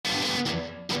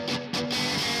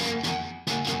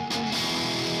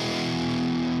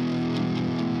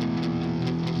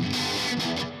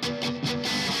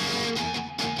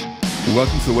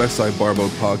Welcome to the Westside Barbell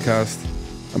podcast.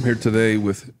 I'm here today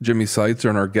with Jimmy Seitzer,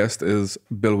 and our guest is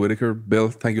Bill Whittaker. Bill,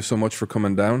 thank you so much for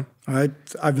coming down. I've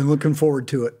been looking forward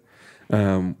to it.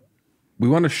 We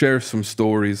want to share some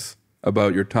stories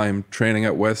about your time training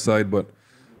at Westside, but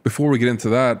before we get into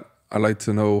that, I'd like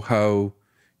to know how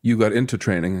you got into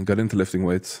training and got into lifting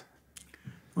weights.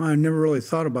 Well, I never really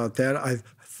thought about that. I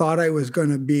thought I was going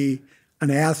to be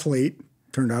an athlete.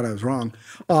 Turned out I was wrong.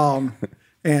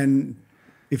 And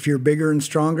if you're bigger and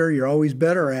stronger, you're always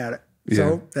better at it. Yeah.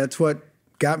 So that's what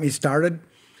got me started.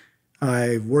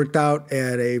 I worked out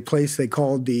at a place they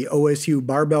called the OSU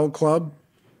Barbell Club.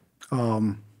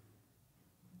 Then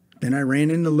I ran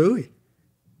into Louie.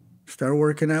 Started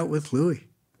working out with Louie.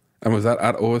 And was that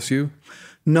at OSU?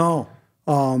 No.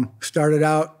 Started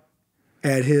out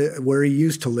at where he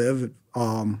used to live,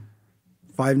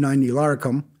 590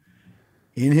 Larcom,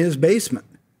 in his basement.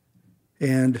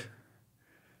 And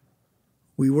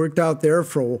we worked out there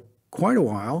for quite a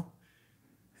while.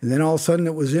 And then all of a sudden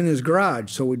it was in his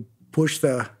garage. So we'd push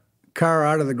the car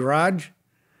out of the garage,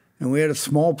 and we had a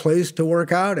small place to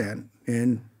work out in.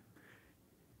 And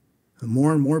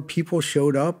more and more people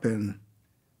showed up, and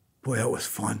boy, that was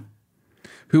fun.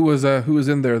 Who was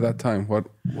in there at that time? What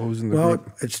was in the group?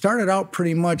 Well, it started out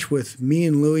pretty much with me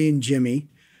and Louie and Jimmy,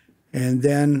 and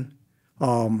then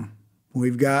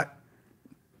we've got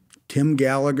Tim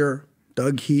Gallagher,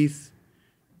 Doug Heath,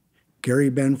 Gary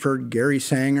Benford, Gary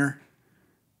Sanger,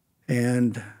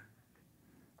 and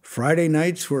Friday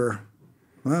nights were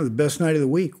the best night of the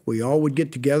week. We all would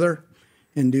get together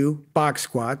and do box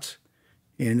squats,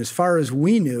 and as far as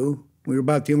we knew, we were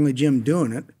about the only gym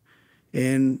doing it,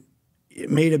 and it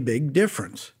made a big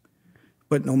difference.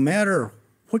 But no matter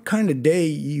what kind of day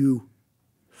you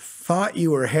thought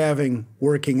you were having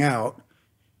working out,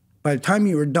 by the time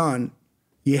you were done,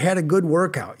 you had a good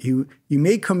workout. You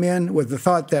may come in with the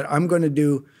thought that I'm going to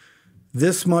do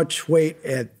this much weight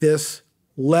at this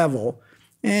level,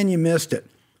 and you missed it.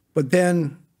 But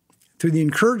then through the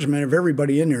encouragement of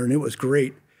everybody in there, and it was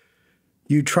great,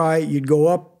 you'd go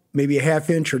up maybe a half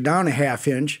inch or down a half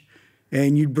inch,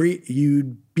 and you'd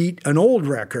beat an old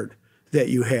record that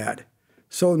you had.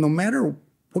 So no matter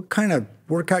what kind of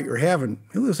workout you're having,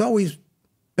 it was always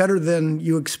better than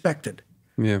you expected.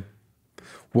 Yeah.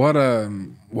 What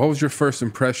was your first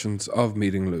impressions of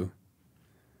meeting Lou?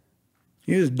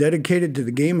 He was dedicated to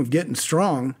the game of getting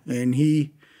strong, and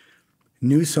he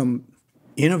knew some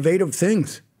innovative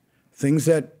things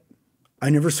that I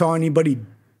never saw anybody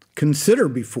consider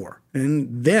before.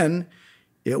 And then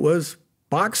it was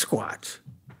box squats.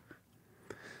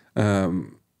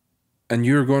 And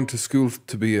you were going to school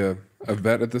to be a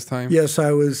vet at this time? Yes,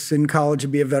 I was in college to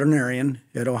be a veterinarian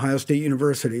at Ohio State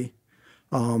University.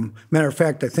 Matter of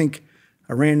fact, I think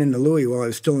I ran into Louie while I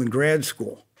was still in grad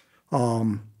school.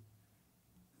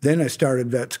 Then I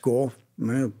started vet school.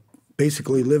 I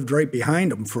basically lived right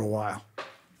behind him for a while.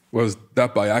 Was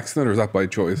that by accident or was that by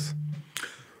choice?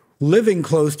 Living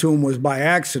close to him was by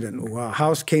accident. A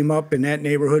house came up in that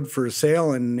neighborhood for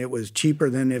sale, and it was cheaper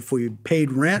than if we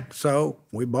paid rent, so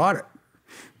we bought it.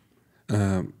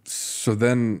 So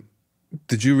then,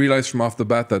 did you realize from off the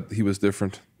bat that he was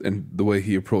different in the way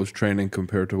he approached training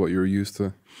compared to what you were used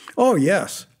to? Oh,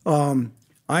 yes.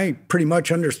 I pretty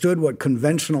much understood what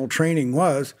conventional training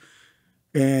was,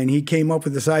 and he came up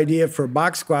with this idea for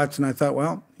box squats, and I thought,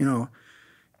 well,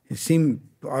 it seemed,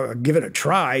 I'll give it a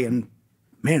try, and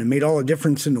man, it made all the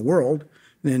difference in the world.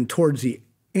 And then towards the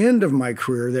end of my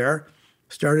career there,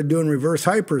 started doing reverse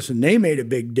hypers, and they made a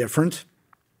big difference.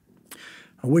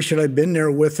 I wish that I'd been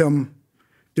there with him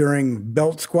during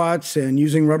belt squats and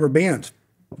using rubber bands.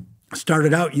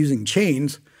 Started out using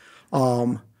chains,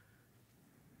 but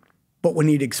when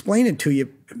he'd explain it to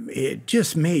you, it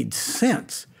just made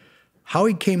sense. How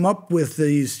he came up with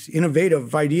these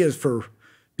innovative ideas for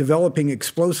developing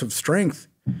explosive strength,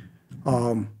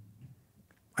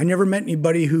 I never met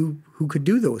anybody who could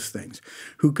do those things,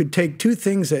 who could take two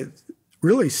things that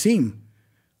really seem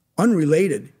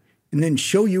unrelated and then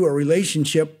show you a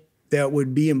relationship that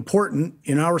would be important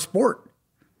in our sport.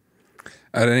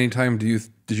 At any time, did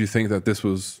you think that this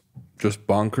was just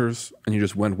bonkers and you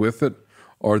just went with it,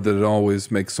 or did it always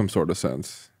make some sort of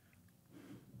sense?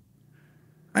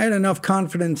 I had enough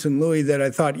confidence in Louie that I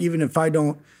thought even if I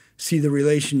don't see the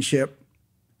relationship,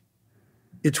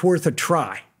 it's worth a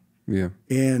try. Yeah.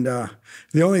 And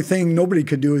the only thing nobody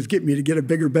could do is get me to get a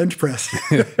bigger bench press.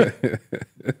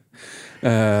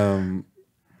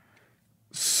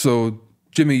 So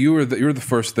Jimmy, you were the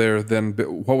first there. Then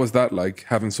what was that like,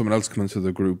 having someone else come into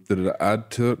the group? Did it add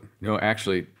to it? No,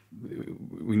 actually,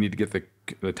 we need to get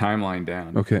the timeline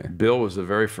down. Okay. Bill was the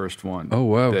very first one. Oh,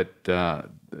 wow.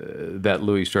 That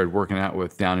Louis started working out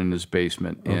with down in his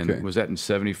basement. And Okay. was that in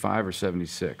 75 or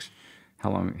 76?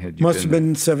 How long had you Must been have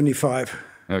been 75.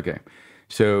 Okay.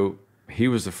 So he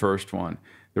was the first one.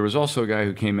 There was also a guy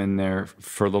who came in there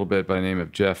for a little bit by the name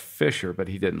of Jeff Fisher, but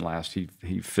he didn't last.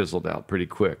 He fizzled out pretty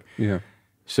quick. Yeah.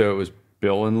 So it was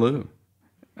Bill and Lou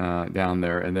down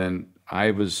there. And then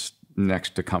I was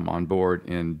next to come on board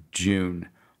in June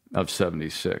of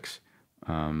 76.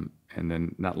 And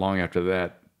then not long after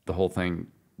that, the whole thing,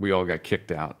 we all got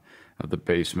kicked out of the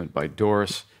basement by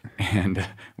Doris, and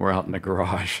we're out in the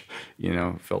garage, you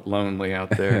know, felt lonely out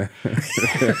there,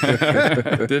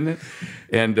 didn't it?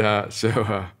 And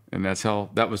and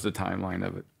that was the timeline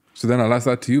of it. So then I'll ask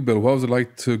that to you, Bill. What was it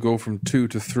like to go from 2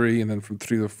 to 3 and then from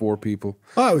 3 to 4 people?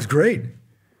 Oh, it was great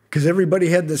because everybody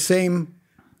had the same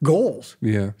goals.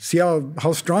 Yeah. See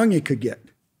how strong you could get.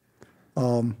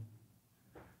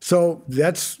 So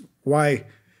that's why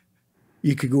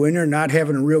you could go in there not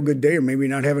having a real good day or maybe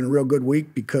not having a real good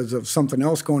week because of something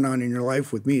else going on in your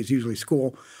life. With me, it's usually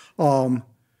school. And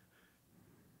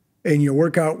your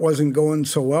workout wasn't going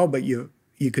so well, but you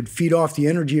could feed off the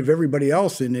energy of everybody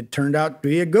else, and it turned out to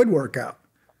be a good workout.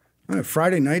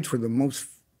 Friday nights were the most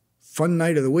fun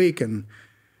night of the week, and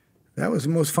that was the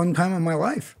most fun time of my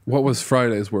life. What was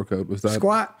Friday's workout? Was that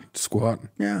Squat. Squat.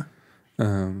 Yeah.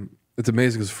 It's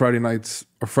amazing because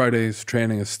Friday's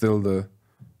training is still the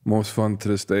most fun to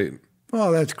this date.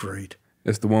 Oh, that's great.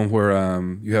 It's the one where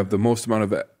you have the most amount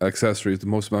of accessories, the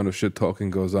most amount of shit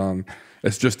talking goes on.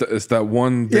 It's that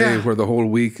one day where the whole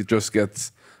week just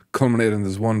gets culminated in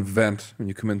this one vent when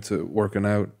you come into working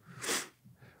out.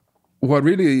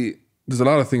 There's a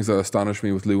lot of things that astonish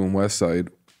me with Lou and Westside,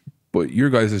 but your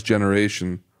guys'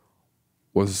 generation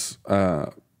was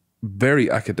very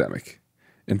academic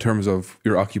in terms of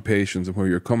your occupations and where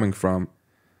you're coming from.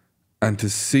 And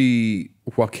to see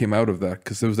what came out of that,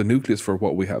 because there was the nucleus for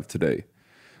what we have today.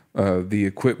 The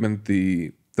equipment,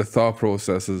 the thought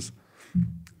processes.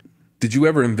 Did you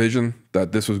ever envision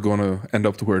that this was going to end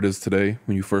up to where it is today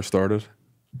when you first started?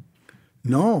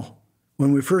 No.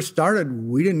 When we first started,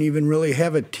 we didn't even really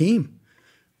have a team.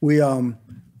 We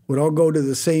would all go to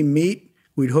the same meet.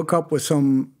 We'd hook up with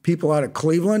some people out of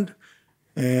Cleveland,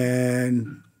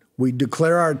 and we'd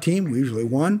declare our team. We usually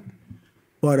won.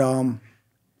 But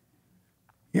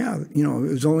yeah, you know,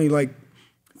 it was only like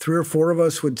 3 or 4 of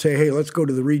us would say, hey, let's go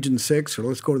to the Region 6 or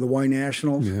let's go to the Y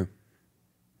Nationals. Yeah.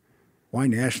 Y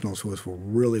Nationals was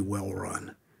really well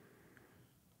run.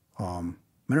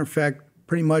 Matter of fact,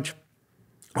 pretty much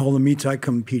all the meets I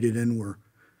competed in were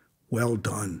well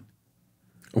done.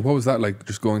 What was that like,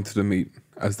 just going to the meet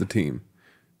as the team?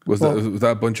 Was that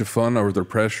a bunch of fun, or was there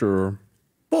pressure? Or?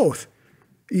 Both.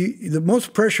 The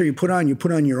most pressure you put on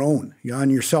your own, on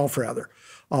yourself rather.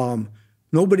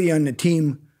 Nobody on the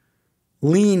team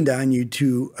leaned on you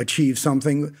to achieve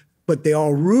something, but they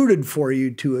all rooted for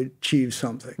you to achieve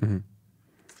something. Mm-hmm.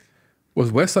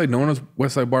 Was Westside known as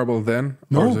Westside Barbell then?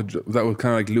 No. Or was that was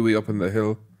kind of like Louis up in the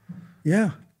hill?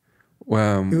 Yeah.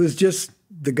 It was just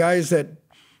the guys that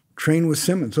trained with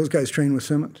Simmons. Those guys trained with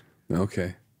Simmons.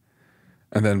 Okay.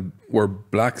 And then were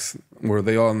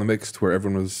they all in the mix to where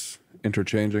everyone was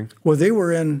interchanging? Well, they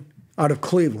were out of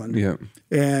Cleveland. Yeah.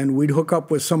 And we'd hook up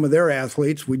with some of their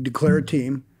athletes. We'd declare a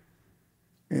team.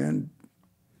 And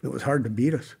it was hard to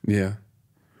beat us. Yeah.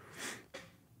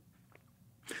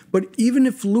 But even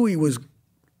if Louis was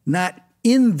not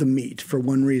in the meet for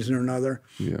one reason or another,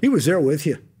 he was there with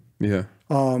you. Yeah.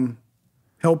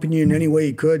 Helping you in any way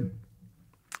he could.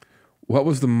 What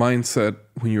was the mindset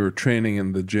when you were training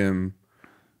in the gym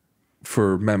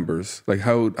for members? Like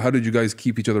how did you guys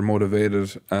keep each other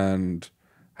motivated, and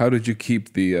how did you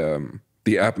keep the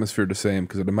atmosphere the same?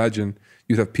 Because I'd imagine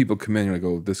you'd have people come in and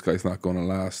you're like, oh, this guy's not going to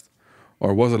last.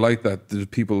 Or was it like that? Did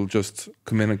people just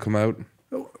come in and come out?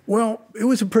 Well, it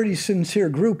was a pretty sincere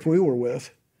group we were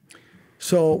with.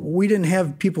 So we didn't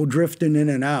have people drifting in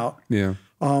and out. Yeah.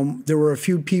 There were a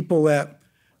few people that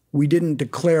we didn't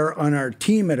declare on our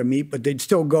team at a meet, but they'd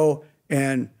still go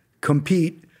and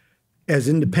compete as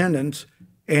independents.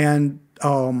 And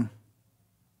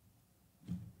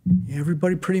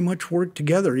everybody pretty much worked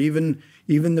together. Even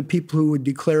the people who would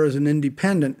declare as an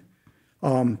independent,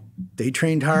 they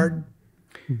trained hard.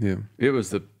 Yeah. It was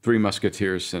the Three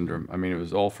Musketeers syndrome. I mean, it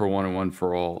was all for one and one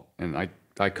for all. And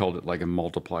I called it like a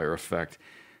multiplier effect.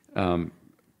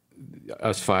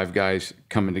 Us 5 guys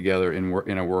coming together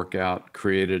in a workout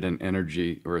created an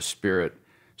energy or a spirit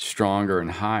stronger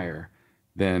and higher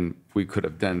than we could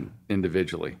have done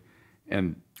individually.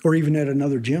 And Or even at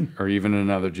another gym. or even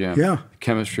another gym. Yeah.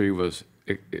 Chemistry was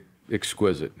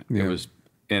exquisite. Yeah. It was,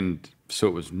 and so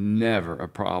it was never a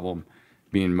problem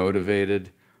being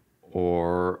motivated,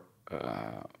 or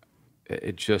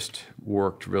it just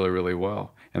worked really, really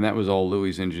well. And that was all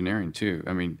Louie's engineering too.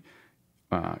 I mean,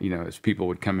 you know, as people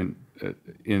would come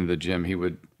into the gym, he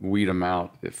would weed them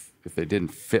out if they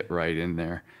didn't fit right in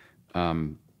there.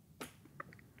 You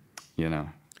know.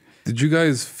 Did you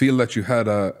guys feel that you had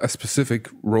a specific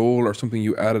role or something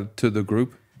you added to the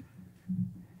group?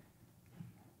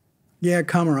 Yeah,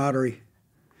 camaraderie.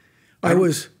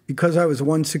 Because I was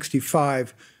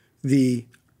 165, the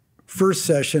first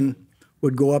session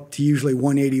would go up to usually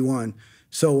 181.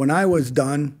 So when I was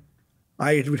done,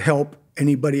 I would help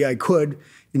anybody I could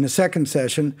in the second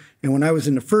session. And when I was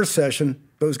in the first session,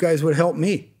 those guys would help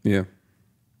me. Yeah.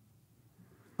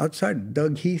 Outside of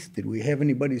Doug Heath, did we have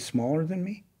anybody smaller than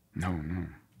me? No, no.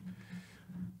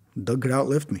 Doug could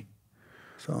outlift me.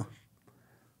 So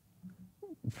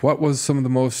What was some of the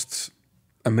most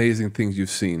amazing things you've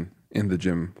seen in the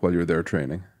gym while you were there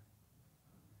training?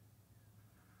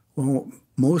 well,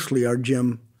 mostly our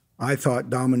gym, I thought,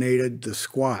 dominated the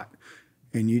squat.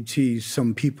 And you'd see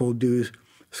some people do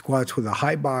squats with a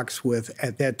high box with,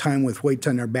 at that time, with weights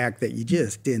on their back that you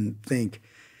just didn't think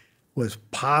was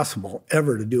possible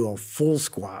ever to do a full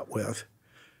squat with.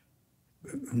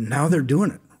 Now they're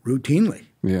doing it routinely.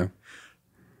 Yeah.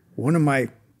 One of my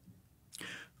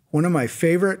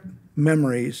favorite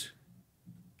memories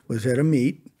was at a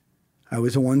meet. I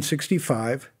was a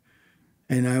 165,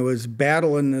 and I was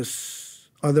battling this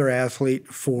other athlete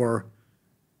for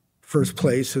first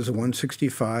place as a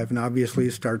 165, and obviously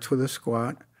it starts with a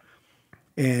squat.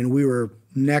 And we were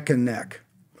neck and neck.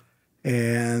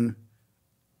 And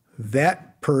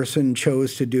that person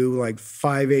chose to do like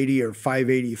 580 or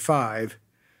 585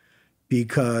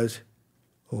 because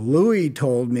Louie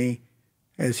told me,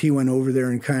 as he went over there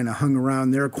and kind of hung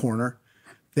around their corner,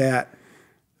 that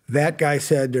that guy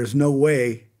said there's no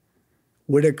way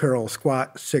Whittaker will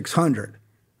squat 600.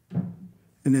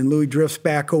 And then Louie drifts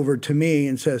back over to me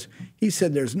and says, he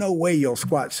said, there's no way you'll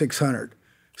squat 600.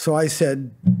 So I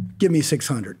said, give me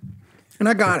 600. And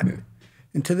I got it.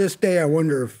 And to this day, I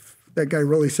wonder if that guy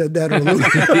really said that, or Louie,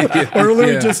 or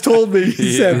Louie just told me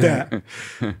he said that.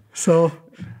 So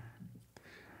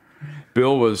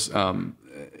Bill was,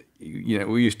 you know,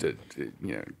 we used to,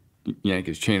 you know, yank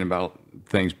his chain about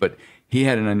things, but he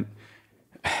had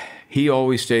he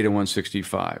always stayed at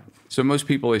 165. So most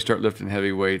people, they start lifting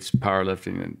heavy weights,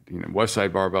 powerlifting, and, you know,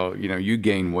 Westside Barbell, you know, you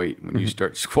gain weight when you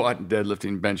start squatting,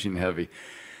 deadlifting, benching heavy.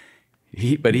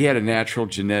 But he had a natural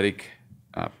genetic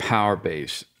power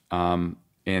base, and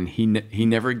he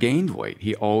never gained weight.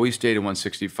 He always stayed at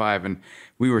 165, and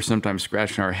we were sometimes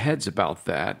scratching our heads about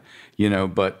that, you know,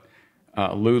 but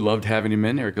Lou loved having him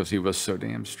in there because he was so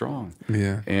damn strong.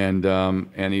 Yeah.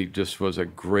 And he just was a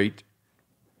great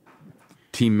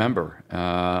team member,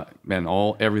 and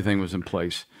everything was in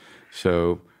place.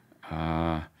 So,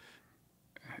 yeah,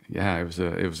 it was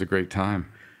a great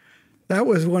time. that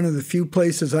was one of the few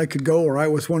places I could go where I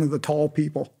was one of the tall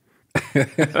people. And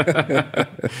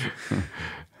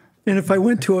if I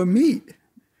went to a meet,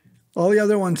 all the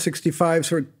other 165s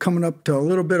were coming up to a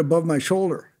little bit above my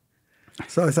shoulder.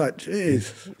 So I thought,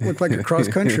 geez, looked like a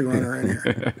cross-country runner in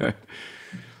here.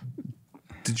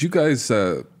 Did you guys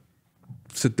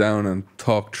sit down and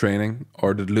talk training,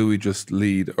 or did Louie just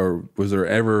lead, or was there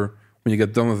ever, when you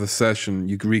get done with the session,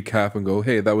 you could recap and go,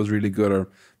 hey, that was really good, or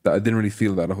that I didn't really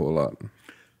feel that a whole lot?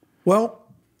 Well,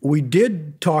 we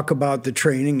did talk about the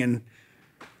training and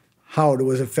how it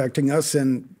was affecting us,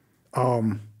 and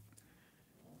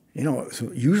you know, it was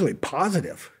usually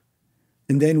positive.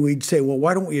 And then we'd say, well,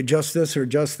 why don't we adjust this or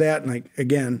adjust that?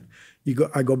 And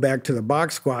I go back to the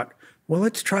box squat. Well,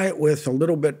 let's try it with a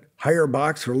little bit higher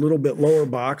box or a little bit lower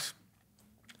box.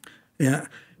 Yeah,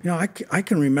 you know, I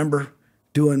can remember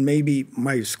doing, maybe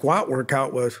my squat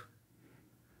workout was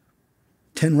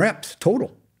 10 reps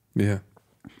total. Yeah.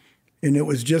 And it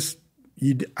was just,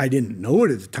 I didn't know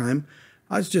it at the time.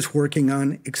 I was just working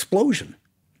on explosion.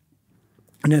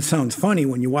 And that sounds funny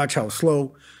when you watch how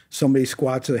slow somebody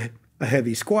squats a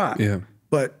heavy squat. Yeah.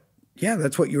 But yeah,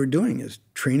 that's what you were doing, is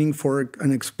training for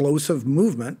an explosive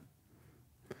movement.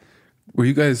 Were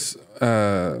you guys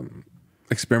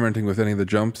experimenting with any of the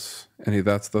jumps, any of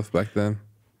that stuff back then?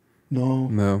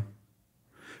 No,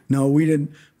 we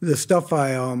didn't. The stuff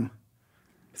I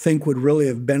think would really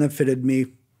have benefited me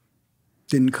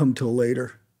didn't come till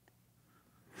later.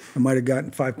 I might have gotten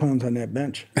 5 pounds on that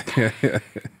bench.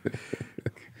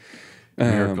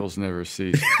 Miracles never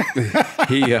cease.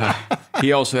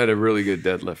 He also had a really good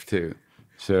deadlift too.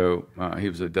 So he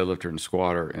was a deadlifter and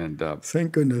squatter, and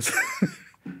Thank goodness.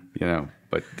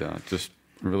 but just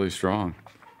really strong.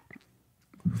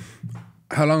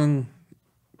 How long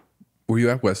were you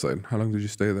at Westside? How long did you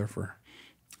stay there for?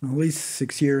 At least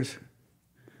 6 years.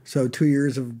 So 2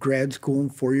 years of grad school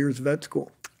and 4 years of vet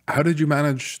school. How did you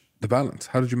manage the balance?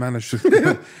 How did you manage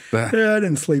that? Yeah, I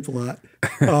didn't sleep a lot.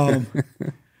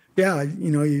 Yeah,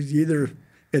 you're either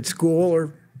at school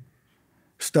or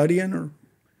studying, or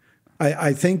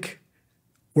I think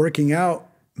working out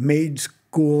made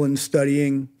school and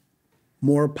studying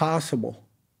more possible.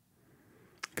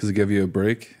 Because it gave you a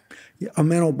break? A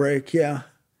mental break, yeah.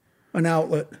 An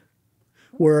outlet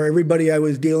where everybody I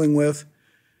was dealing with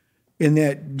in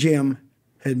that gym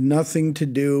had nothing to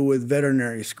do with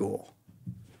veterinary school.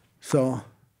 So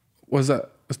Was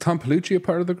Tom Palucci a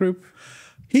part of the group?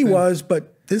 he was,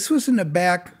 but this was in the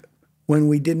back when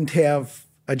we didn't have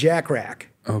a jack rack.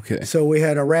 Okay. So we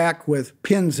had a rack with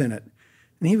pins in it.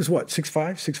 And he was what,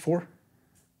 6'5",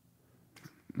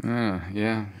 6'4"?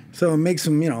 Yeah. So it makes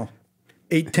him,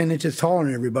 8, 10 inches taller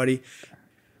than everybody.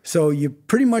 So you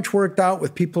pretty much worked out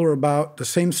with people who are about the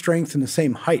same strength and the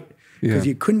same height, because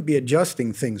you couldn't be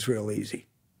adjusting things real easy.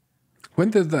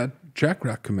 When did that jack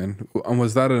rack come in? And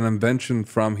was that an invention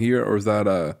from here, or is that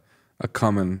a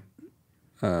common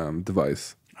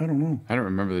device? I don't know. I don't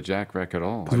remember the jack rack at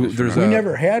all. There's We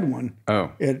never had one.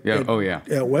 Oh, At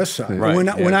Westside. Right,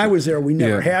 When I was there, we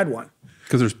never had one.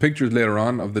 Because there's pictures later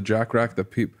on of the jack rack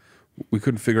that we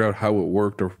couldn't figure out how it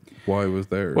worked or why it was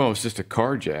there. Well, it's just a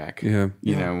car jack. Yeah.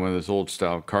 One of those old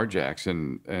style car jacks,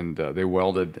 and they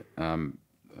welded a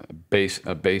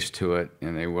base to it,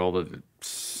 and they welded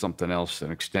something else,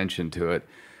 an extension to it,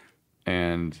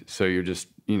 and so you're just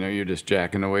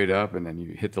jacking the weight up, and then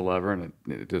you hit the lever, and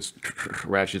it just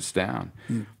ratchets down.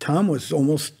 Tom was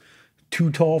almost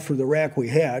too tall for the rack we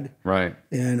had. Right.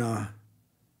 And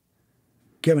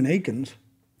Kevin Akins.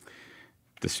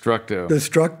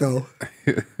 Destructo.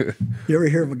 You ever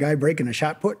hear of a guy breaking a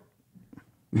shot put?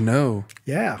 No.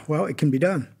 Yeah, well, it can be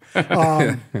done.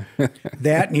 That,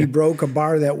 and he broke a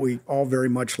bar that we all very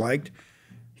much liked.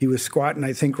 He was squatting,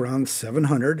 I think, around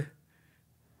 700.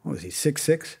 What was he,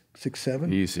 6'6",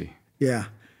 6'7"? Easy. Yeah.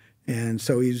 And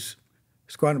so he's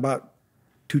squatting about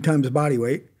 2 times his body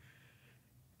weight,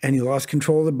 and he lost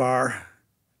control of the bar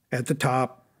at the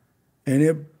top, and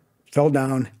it fell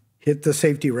down, hit the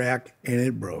safety rack, and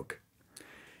it broke.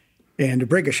 And to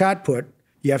break a shot put,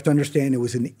 you have to understand it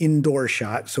was an indoor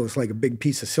shot, so it's like a big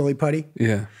piece of silly putty.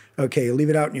 Yeah. Okay, you leave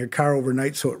it out in your car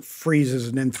overnight so it freezes,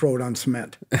 and then throw it on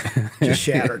cement. Just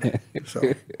shattered.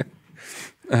 So.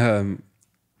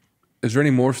 Is there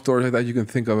any more stories like that you can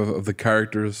think of the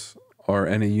characters or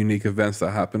any unique events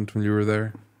that happened when you were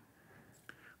there?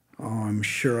 Oh, I'm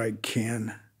sure I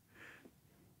can.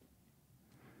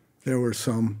 There were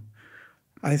some.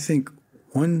 I think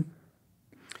one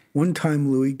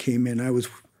time Louis came in, I was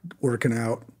working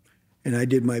out, and I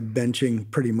did my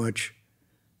benching pretty much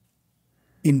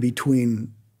in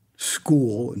between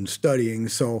school and studying,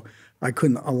 so I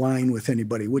couldn't align with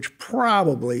anybody, which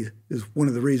probably is one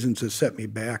of the reasons that set me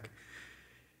back.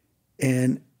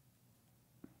 And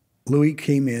Louis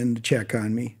came in to check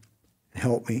on me,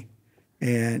 help me,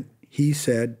 and he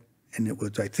said, and it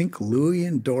was, I think, Louis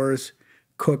and Doris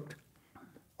cooked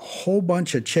a whole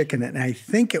bunch of chicken, and I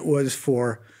think it was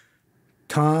for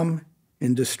Tom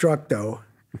and Destructo.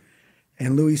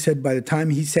 And Louis said by the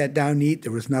time he sat down to eat,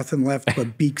 there was nothing left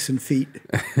but beaks and feet.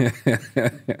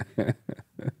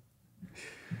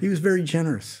 He was very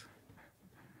generous.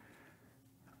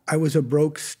 I was a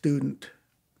broke student,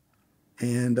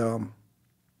 and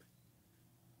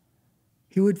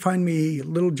he would find me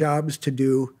little jobs to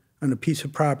do on a piece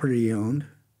of property he owned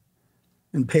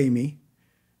and pay me.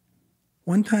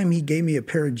 One time he gave me a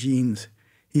pair of jeans.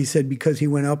 He said because he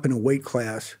went up in a weight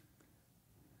class,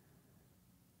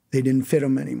 they didn't fit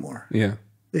him anymore. Yeah.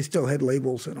 They still had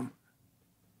labels in them.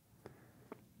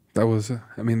 That was,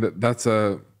 that's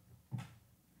a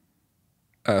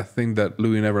thing that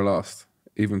Louis never lost,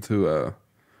 even to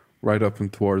right up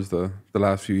and towards the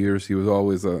last few years. He was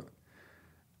always a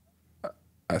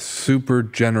super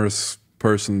generous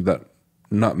person that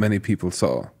not many people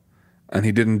saw. And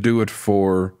he didn't do it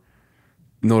for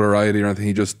notoriety or anything.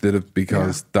 He just did it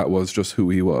because that was just who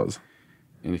he was.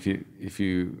 And if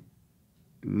you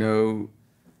know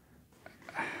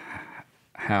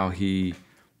how he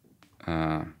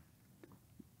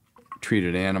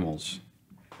treated animals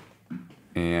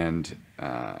and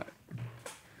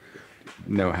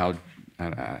know how,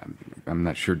 I'm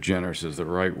not sure generous is the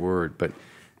right word, but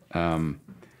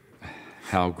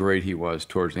how great he was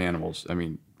towards animals. I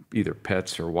mean, either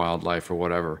pets or wildlife or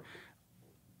whatever.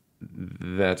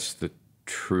 That's the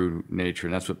true nature,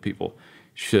 and that's what people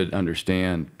should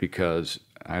understand, because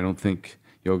I don't think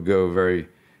you'll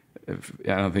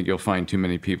find too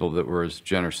many people that were as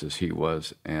generous as he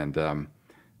was, and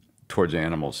towards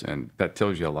animals, and that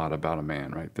tells you a lot about a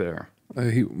man right there.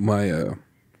 They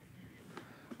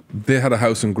had a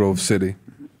house in Grove City,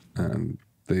 and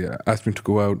they asked me to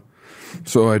go out.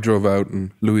 So I drove out,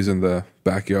 and Louie's in the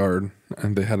backyard,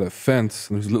 and they had a fence,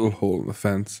 and there's a little hole in the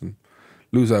fence, and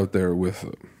Lou's out there with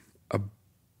a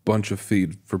bunch of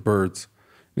feed for birds.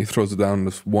 And he throws it down, and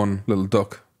this one little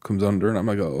duck comes under, and I'm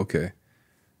like, oh, okay.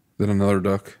 Then another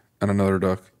duck, and another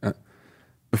duck.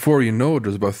 Before you know it,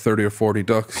 there's about 30 or 40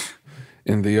 ducks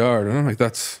in the yard, and I'm like,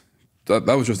 that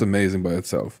was just amazing by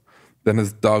itself. Then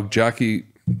his dog Jackie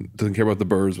doesn't care about the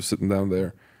birds, was sitting down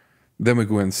there. Then we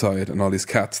go inside, and all these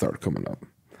cats start coming up,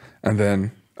 and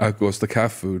then out goes the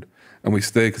cat food, and we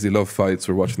stay because he loved fights.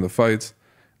 We're watching the fights,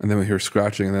 and then we hear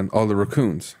scratching, and then all the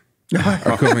raccoons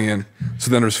are coming in. So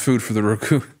then there's food for the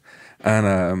raccoon,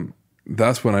 and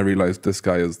that's when I realized there's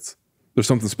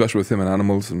something special with him and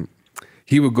animals, and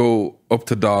he would go up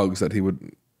to dogs that you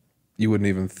wouldn't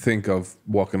even think of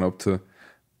walking up to,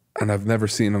 and I've never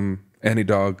seen any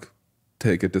dog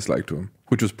take a dislike to him,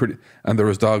 which was pretty. And there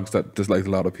was dogs that disliked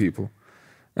a lot of people,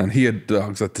 and he had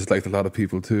dogs that disliked a lot of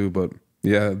people too. But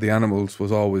yeah, the animals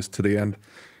was always to the end,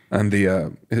 and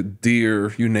the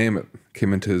deer, you name it,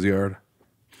 came into his yard.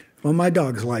 Well, my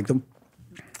dogs liked them.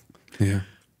 Yeah,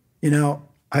 you know,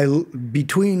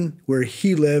 between where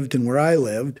he lived and where I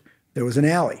lived, there was an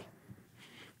alley,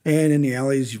 and in the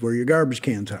alleys where your garbage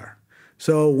cans are.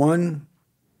 So one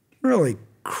really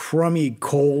crummy,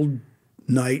 cold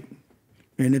night,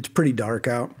 and it's pretty dark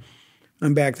out,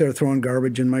 I'm back there throwing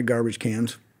garbage in my garbage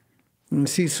cans, and I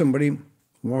see somebody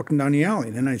walking down the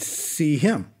alley. Then I see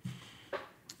him.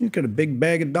 He's got a big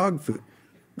bag of dog food.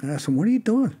 I asked him, what are you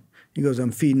doing? He goes,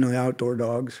 I'm feeding the outdoor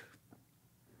dogs.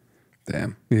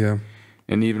 Damn. Yeah.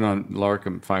 And even on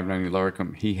Larkham, 590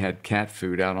 Larkham, he had cat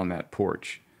food out on that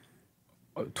porch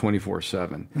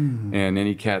 24/7. Mm-hmm. And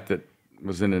any cat that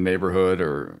was in the neighborhood,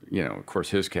 or, of course,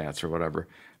 his cats or whatever,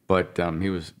 but he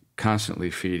was constantly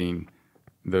feeding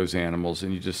those animals.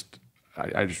 And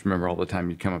I just remember all the time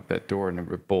you'd come up that door and there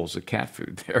were bowls of cat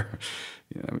food there.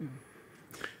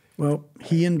 Well,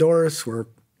 he and Doris were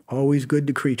always good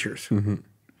to creatures. Mm-hmm.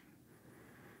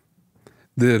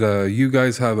 Did you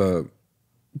guys have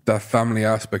that family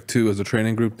aspect too as a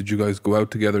training group? Did you guys go out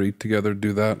together, eat together,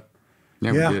 do that?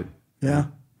 Yeah, we did.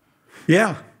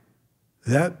 Yeah.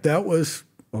 That was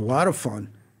a lot of fun.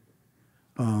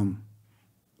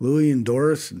 Louie and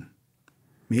Doris and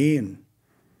me and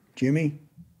Jimmy.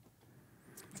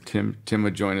 Tim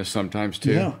would join us sometimes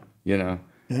too. Yeah.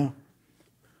 Yeah.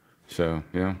 So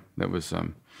that was.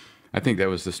 I think that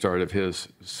was the start of his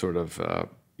sort of.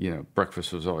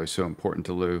 Breakfast was always so important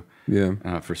to Lou.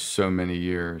 Yeah. For so many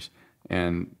years,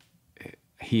 and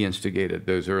he instigated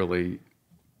those early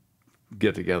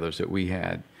get-togethers that we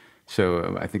had.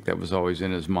 So I think that was always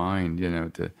in his mind.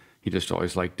 He just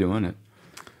always liked doing it.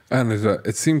 And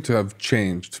it seemed to have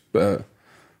changed. It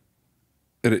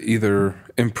either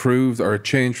improved or it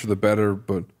changed for the better,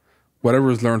 but whatever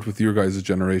was learned with your guys'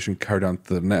 generation carried on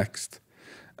to the next.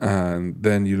 And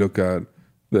then you look at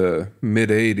the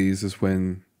mid-'80s is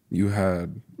when you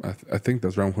had, I think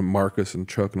that's around when Marcus and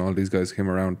Chuck and all these guys came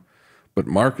around. But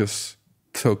Marcus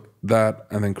took that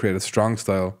and then created Strong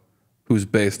Style, who's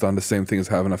based on the same thing as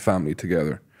having a family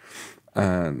together.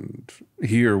 And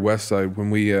here, Westside, when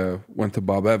we went to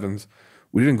Bob Evans,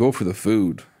 we didn't go for the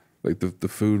food. Like the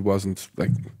food wasn't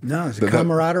like no, it's a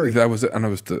camaraderie. That was it, and it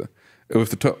was the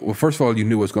well. First of all, you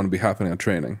knew what was going to be happening at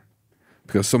training,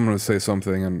 because someone would say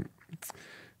something and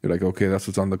you're like, okay, that's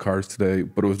what's on the cards today.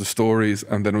 But it was the stories,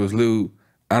 and then it was Lou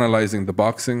analyzing the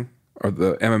boxing or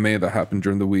the MMA that happened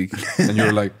during the week, and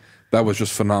you're like, that was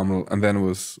just phenomenal. And then it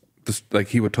was just like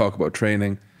he would talk about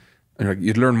training, and you're like,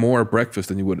 you'd learn more at breakfast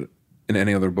than you would in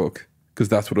any other book, because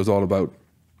that's what it was all about.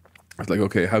 It's like,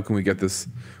 okay, how can we get this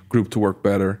group to work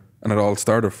better? And it all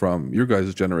started from your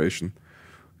guys' generation.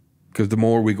 Because the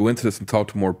more we go into this and talk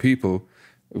to more people,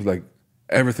 it was like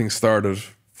everything started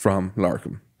from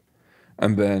Larkham.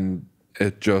 And then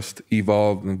it just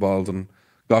evolved and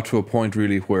got to a point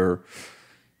really where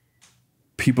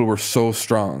people were so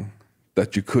strong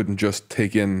that you couldn't just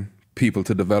take in people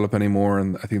to develop anymore.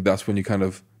 And I think that's when you kind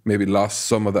of maybe lost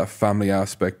some of that family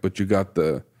aspect, but you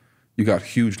got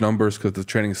huge numbers because the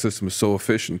training system is so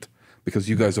efficient, because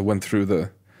you guys have went through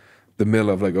the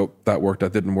mill of like, oh, that worked,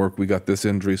 that didn't work, we got this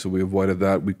injury, so we avoided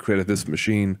that, we created this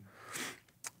machine.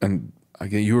 And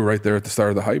again, you were right there at the start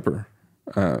of the hyper.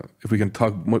 If we can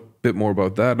talk a bit more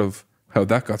about that, of how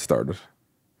that got started,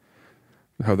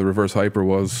 how the reverse hyper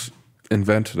was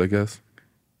invented, I guess.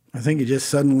 I think it just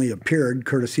suddenly appeared,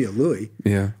 courtesy of Louie.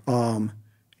 Yeah.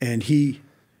 And he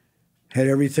had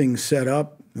everything set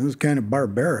up. It was kind of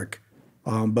barbaric,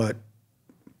 but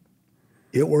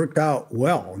it worked out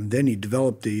well. And then he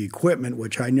developed the equipment,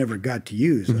 which I never got to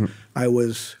use. I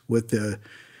was with the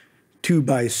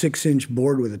 2x6-inch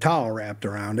board with a towel wrapped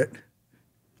around it.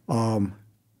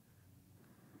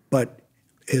 But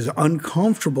as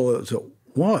uncomfortable as it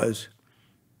was,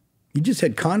 you just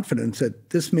had confidence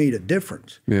that this made a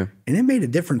difference. Yeah. And it made a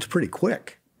difference pretty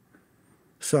quick.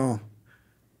 So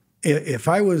if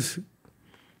I was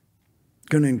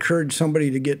going to encourage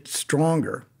somebody to get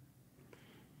stronger,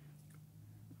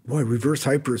 boy, reverse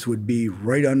hypers would be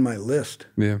right on my list.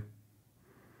 Yeah.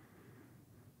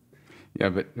 Yeah,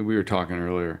 but we were talking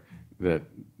earlier that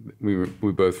we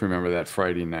both remember that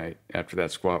Friday night after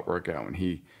that squat workout when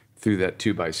he threw that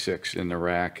 2x6 in the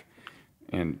rack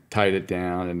and tied it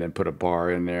down and then put a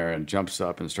bar in there and jumps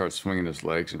up and starts swinging his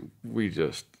legs. And we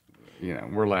just,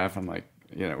 we're laughing like,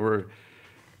 we're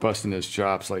busting his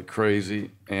chops like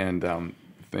crazy and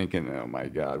thinking, oh my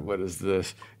God, what is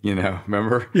this?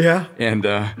 Remember? Yeah. And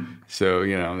so,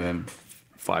 then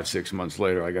 5-6 months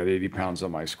later, I got 80 pounds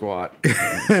on my squat. And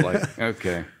it's like,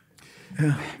 okay,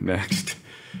 next.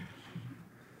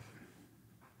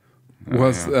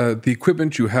 Was the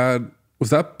equipment you had, was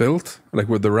that built? Like,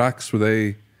 were the racks, were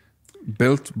they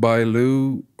built by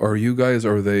Lou or you guys,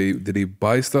 or did he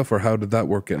buy stuff, or how did that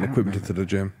work, getting equipment into the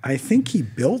gym? I think he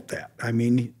built that. I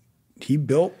mean, he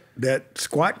built that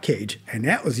squat cage, and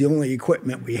that was the only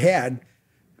equipment we had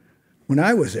when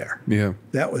I was there. Yeah.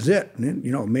 That was it. And it,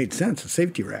 it made sense, a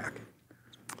safety rack.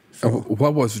 So,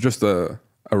 what was it, just a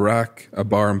rack, a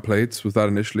bar and plates? Was that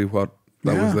initially what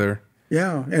that was there?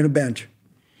 Yeah, and a bench.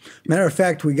 Matter of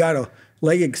fact, we got a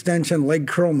leg extension, leg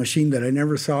curl machine that I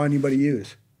never saw anybody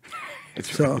use.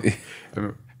 So,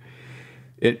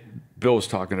 Bill was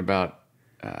talking about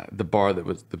the bar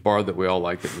that we all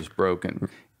liked that was broken.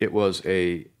 It was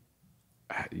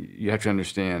you have to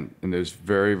understand, in those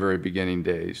very, very beginning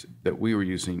days, that we were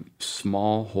using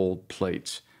small hold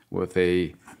plates with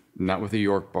not with a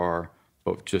York bar,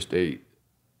 but just a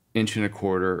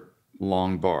 1.25-inch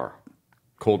long bar,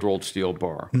 cold rolled steel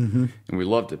bar. And we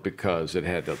loved it because it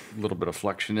had a little bit of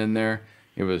flexion in there.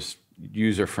 It was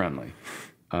user friendly.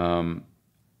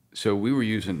 So we were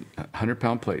using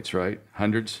 100-pound plates, right?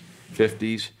 100s,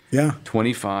 50s,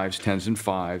 25s, 10s, and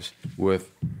 5s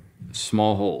with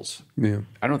small holes. Yeah.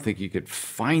 I don't think you could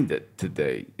find it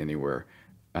today anywhere.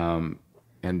 And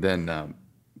then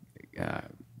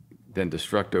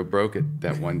Destructo broke it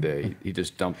that one day. He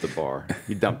just dumped the bar.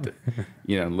 He dumped it.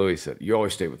 And Louie said, "You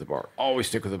always stay with the bar. Always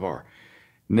stick with the bar.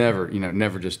 Never,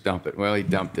 never just dump it." Well, he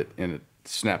dumped it, and it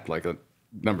snapped like a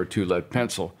number 2 lead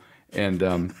pencil. And,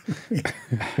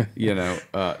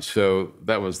 so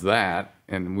that was that.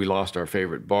 And we lost our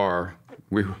favorite bar.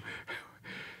 We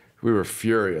were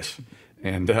furious.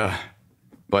 And,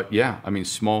 but yeah, I mean,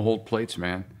 small hold plates,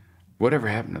 man. Whatever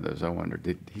happened to those, I wonder?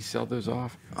 Did he sell those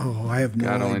off? Oh, I have no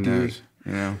idea. God only knows.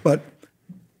 But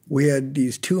we had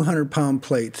these 200-pound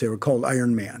plates. They were called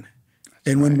Iron Man.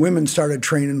 And when women started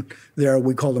training there,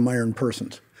 we called them Iron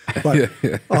Persons. But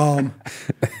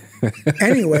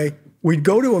anyway, we'd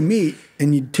go to a meet,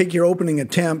 and you'd take your opening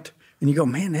attempt, and you go,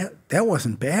 man, that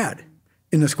wasn't bad.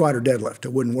 In the squat or deadlift.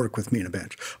 It wouldn't work with me in a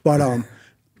bench. But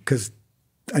because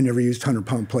I never used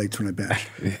 100-pound plates when I benched.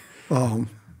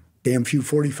 Damn few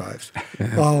 45s.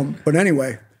 But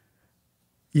anyway,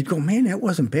 you'd go, man, that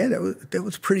wasn't bad. That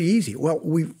was pretty easy. Well,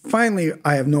 we finally,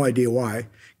 I have no idea why,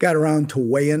 got around to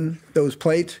weighing those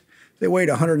plates. They weighed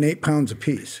 108 pounds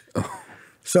apiece.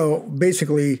 So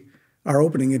basically, our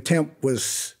opening attempt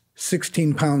was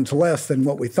 16 pounds less than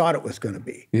what we thought it was going to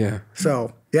be. Yeah.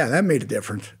 So, yeah, that made a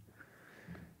difference.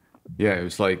 Yeah, it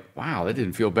was like, wow, that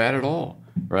didn't feel bad at all,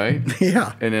 right?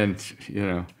 Yeah. And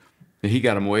then, he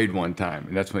got him weighed one time,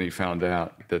 and that's when he found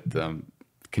out that,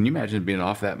 can you imagine being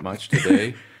off that much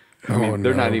today? I mean,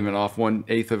 they're not even off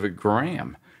 1/8 of a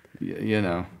gram,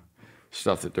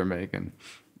 stuff that they're making.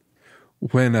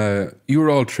 When you were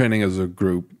all training as a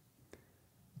group,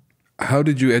 how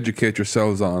did you educate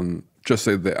yourselves on just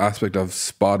say the aspect of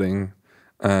spotting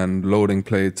and loading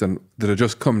plates? And did it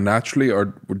just come naturally, or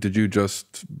did you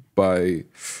just, by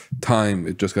time,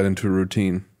 it just got into a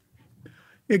routine?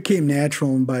 It came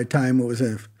natural, and by time it was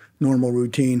a normal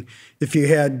routine. If you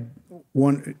had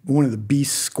one of the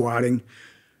beasts squatting,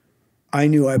 I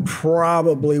knew I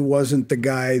probably wasn't the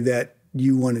guy that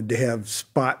you wanted to have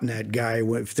spotting that guy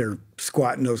if they're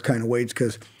squatting those kind of weights,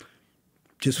 because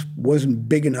just wasn't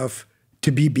big enough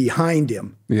to be behind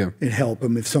him Yeah. and help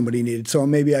him if somebody needed. So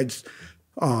maybe I'd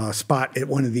spot at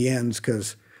one of the ends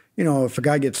because, you know, if a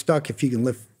guy gets stuck, if you can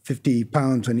lift 50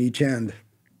 pounds on each end,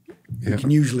 you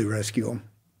can usually rescue him.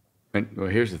 And well,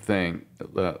 here's the thing.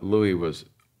 Louis was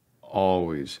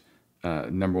always,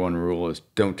 number one rule is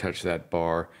don't touch that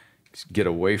bar. Get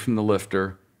away from the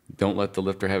lifter. Don't let the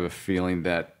lifter have a feeling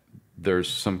that there's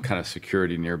some kind of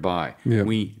security nearby. Yeah.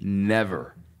 We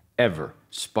never, ever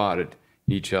spotted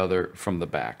each other from the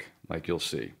back, like you'll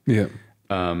see. Yeah.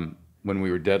 When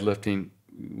we were deadlifting,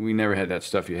 we never had that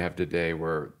stuff you have today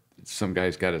where some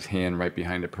guy's got his hand right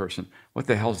behind a person. What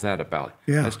the hell's that about?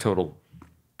 Yeah. That's total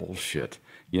bullshit,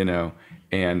 you know.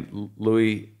 And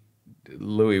Louis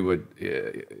would,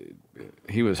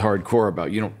 he was hardcore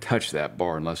about, you don't touch that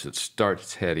bar unless it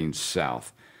starts heading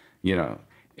south, you know.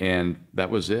 And that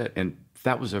was it. And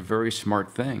that was a very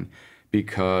smart thing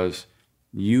because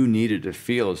you needed to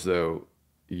feel as though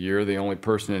you're the only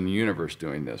person in the universe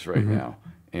doing this right now.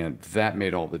 And that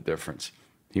made all the difference.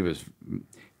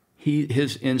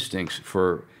 His instincts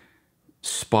for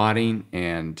spotting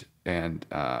and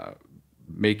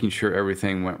making sure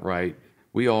everything went right,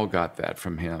 we all got that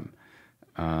from him.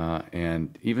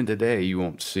 And even today, you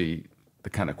won't see the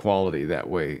kind of quality that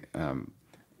way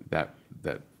that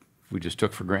we just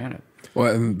took for granted.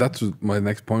 Well, and that's what my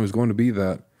next point was going to be,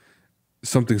 that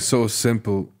something so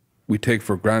simple we take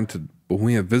for granted, but when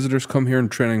we have visitors come here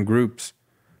and train in groups,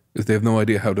 is they have no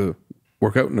idea how to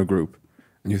work out in a group.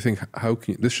 And you think, how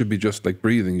can you, this should be just like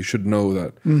breathing. You should know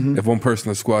that if one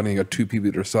person is squatting, you got two people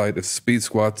either side. If speed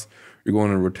squats, you're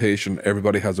going in rotation,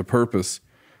 everybody has a purpose.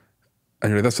 And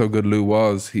you're like, that's how good Lou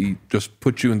was. He just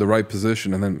put you in the right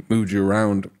position and then moved you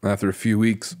around. And after a few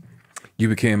weeks, you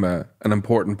became an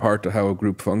important part to how a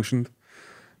group functioned.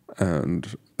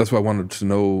 And that's why I wanted to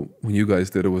know when you guys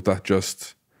did it, was that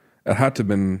just, it had to have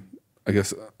been, I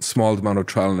guess, a small amount of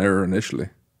trial and error initially.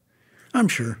 I'm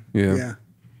sure. Yeah.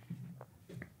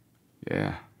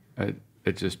 Yeah,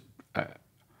 it just,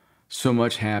 so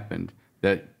much happened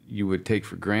that you would take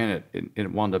for granted, and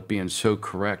it wound up being so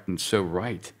correct and so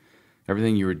right.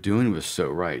 Everything you were doing was so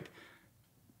right.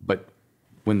 But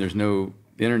when there's no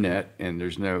internet and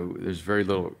there's very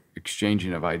little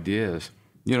exchanging of ideas,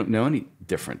 you don't know any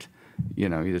different. You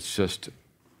know, it's just,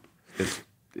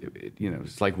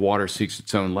 it's like water seeks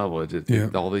its own level.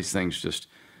 All these things just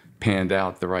panned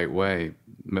out the right way,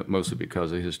 mostly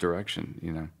because of his direction,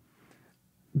 you know.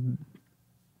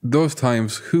 Those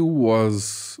times, who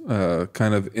was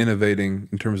kind of innovating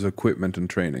in terms of equipment and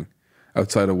training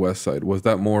outside of Westside? Was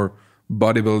that more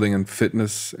bodybuilding and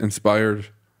fitness inspired,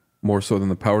 more so than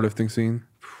the powerlifting scene?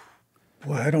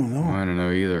 Boy, I don't know. I don't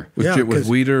know either. Was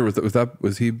Whittaker,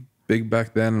 was he big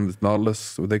back then? And with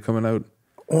Nautilus, were they coming out?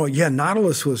 Oh yeah,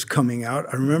 Nautilus was coming out.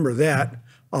 I remember that.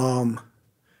 I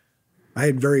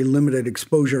had very limited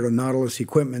exposure to Nautilus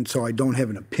equipment, so I don't have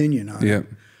an opinion on it.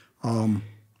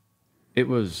 It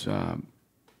was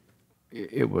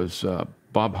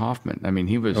Bob Hoffman. I mean,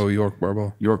 he was York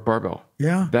Barbell. York Barbell.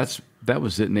 Yeah, that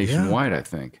was it nationwide. I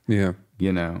think. Yeah,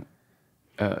 you know,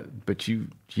 but you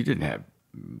didn't have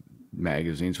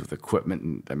magazines with equipment,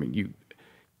 and I mean,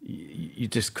 you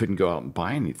just couldn't go out and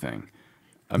buy anything.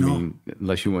 I mean,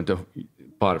 unless you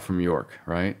bought it from York,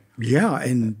 right? Yeah,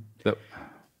 and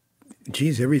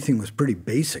geez, everything was pretty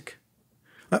basic.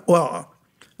 Well,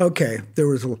 okay, there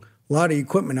was a lot of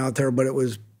equipment out there, but it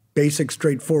was basic,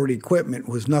 straightforward equipment.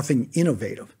 It was nothing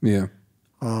innovative. Yeah.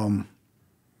 And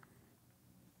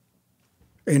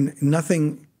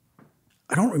nothing,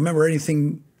 I don't remember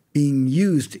anything being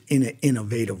used in an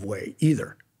innovative way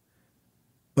either.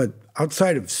 But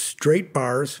outside of straight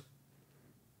bars,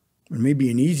 or maybe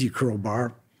an easy curl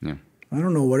bar, I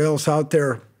don't know what else out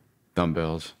there.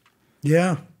 Dumbbells.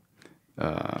 Yeah.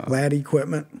 Lat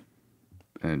equipment.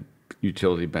 And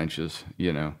utility benches,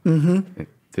 you know,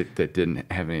 that didn't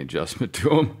have any adjustment to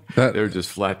them. They were just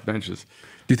flat benches.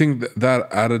 Do you think that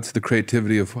added to the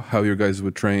creativity of how your guys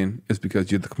would train, is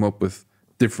because you had to come up with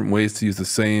different ways to use the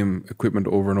same equipment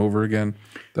over and over again,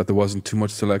 that there wasn't too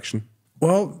much selection?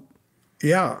 Well,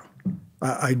 yeah,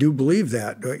 I do believe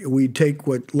that. We take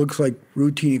what looks like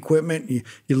routine equipment,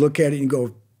 you look at it and you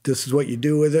go, this is what you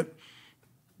do with it.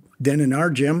 Then in our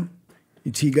gym,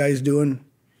 you'd see guys doing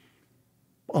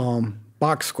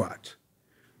box squats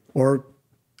or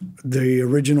the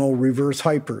original reverse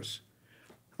hypers.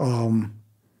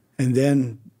 And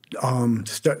then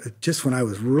just when I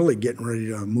was really getting ready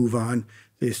to move on,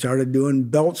 they started doing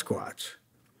belt squats.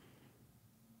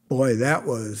 Boy, that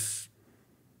was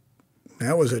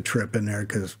a trip in there,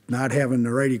 because not having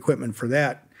the right equipment for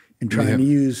that and trying to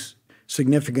use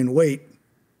significant weight.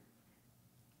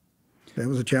 That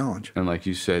was a challenge. And like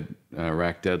you said,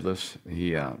 rack deadlifts,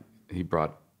 he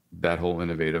brought that whole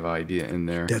innovative idea in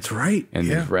there. That's right. And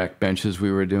yeah. these rack benches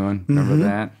we were doing, remember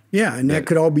that? Yeah, and that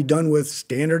could all be done with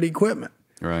standard equipment.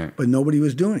 Right. But nobody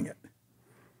was doing it.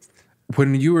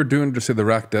 When you were doing, just say, the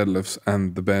rack deadlifts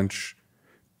and the bench,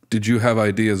 did you have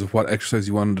ideas of what exercise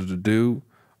you wanted to do?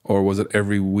 Or was it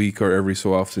every week or every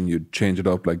so often you'd change it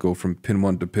up, like go from pin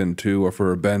 1 to pin 2, or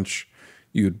for a bench,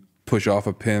 you'd push off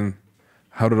a pin?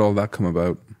 How did all that come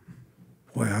about?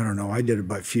 Boy, I don't know. I did it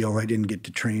by feel. I didn't get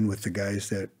to train with the guys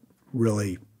that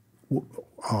really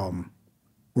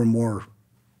were more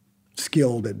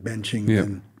skilled at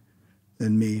benching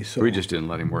than me. So We just didn't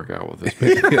let him work out with us.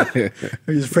 I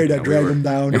was afraid I'd drag him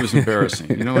down. It was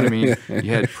embarrassing. You know what I mean? You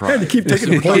had pride. I had to keep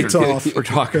taking the plates off. We're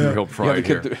talking real pride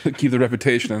here. Keep the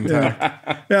reputation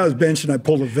intact. Yeah, I was benching. I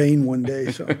pulled a vein one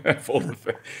day. So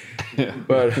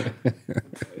But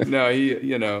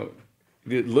no,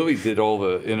 Louis did all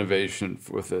the innovation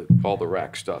with all the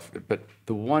rack stuff. But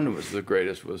the one that was the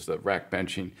greatest was the rack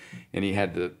benching, and he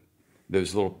had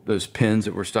those pins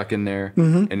that were stuck in there,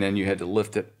 and then you had to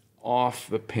lift it off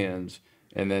the pins,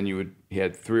 and then he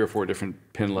had 3 or 4 different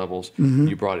pin levels.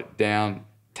 You brought it down,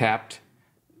 tapped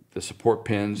the support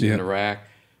pins in the rack,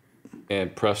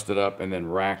 and pressed it up, and then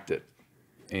racked it.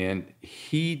 And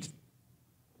he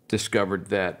discovered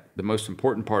that the most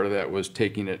important part of that was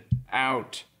taking it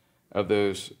out of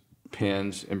those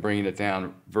pins and bringing it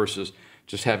down versus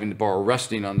just having the bar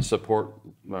resting on the support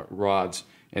rods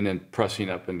and then pressing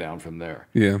up and down from there.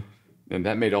 Yeah. And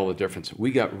that made all the difference.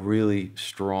 We got really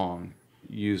strong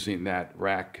using that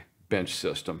rack bench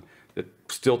system that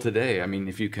still today, I mean,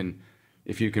 if you can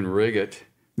rig it,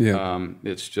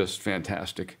 it's just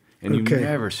fantastic. And you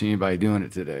never see anybody doing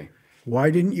it today. why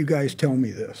didn't you guys tell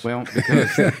me this? Well,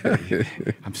 because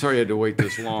I'm sorry you had to wait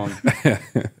this long.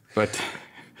 But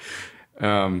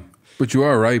you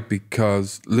are right,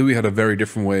 because Louis had a very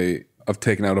different way of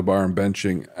taking out a bar and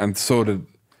benching, and so did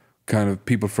kind of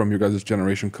people from your guys'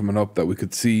 generation coming up that we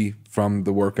could see from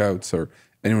the workouts or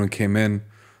anyone came in.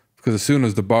 Because as soon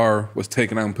as the bar was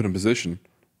taken out and put in position,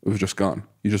 it was just gone.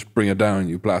 You just bring it down,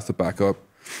 you blast it back up.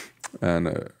 And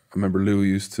I remember Louis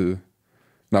used to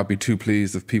not be too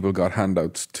pleased if people got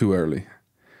handouts too early.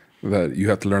 That you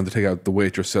had to learn to take out the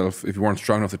weight yourself. If you weren't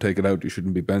strong enough to take it out, you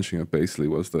shouldn't be benching it, basically,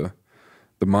 was the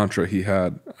mantra he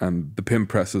had. And the pin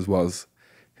presses was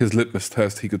his litmus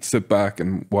test. He could sit back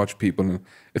and watch people, and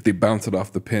if they bounce it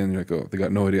off the pin, you're like, oh, they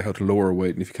got no idea how to lower a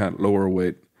weight. And if you can't lower a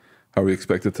weight, how are you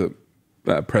expected to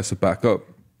press it back up?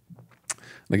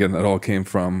 And again, that all came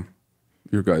from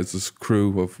your guys'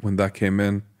 crew of when that came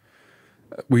in.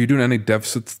 Were you doing any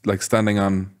deficits, like standing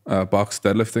on box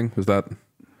deadlifting? Was that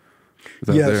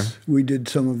yes, there? We did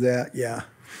some of that, yeah.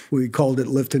 We called it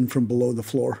lifting from below the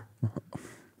floor.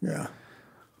 Yeah.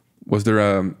 Was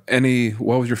there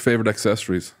what was your favorite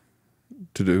accessories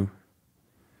to do?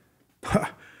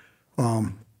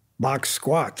 Box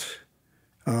squats.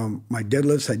 My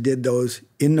deadlifts, I did those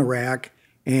in the rack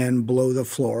and below the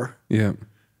floor. Yeah.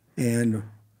 And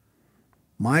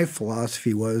my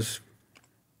philosophy was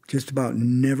just about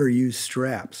never use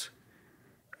straps,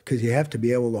 because you have to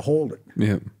be able to hold it.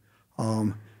 Yeah.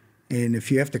 And if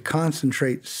you have to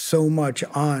concentrate so much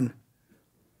on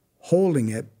holding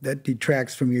it, that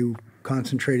detracts from you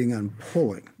concentrating on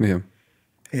pulling. Yeah.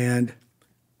 And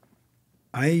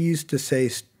I used to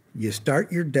say, you start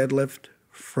your deadlift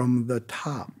from the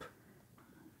top.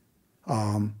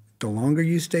 The longer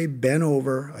you stay bent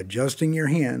over, adjusting your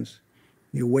hands,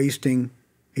 you're wasting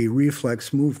a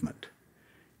reflex movement.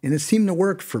 And it seemed to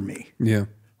work for me. Yeah.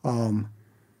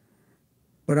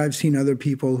 But I've seen other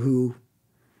people who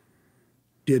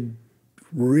did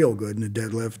real good in the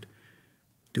deadlift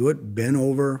do it bent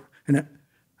over and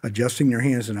adjusting their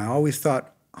hands. And I always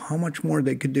thought how much more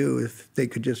they could do if they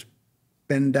could just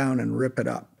bend down and rip it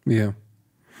up. Yeah.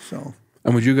 So.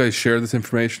 And would you guys share this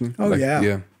information? Oh, yeah.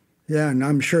 Yeah. Yeah, and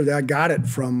I'm sure that I got it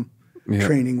from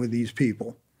training with these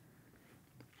people.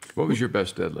 what was your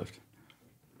best deadlift?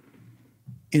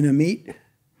 In a meet?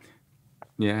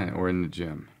 Yeah, or in the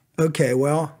gym. Okay,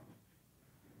 well,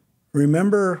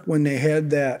 remember when they had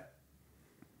that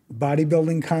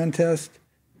bodybuilding contest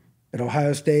at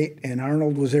Ohio State and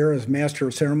Arnold was there as master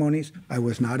of ceremonies? I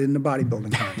was not in the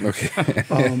bodybuilding contest.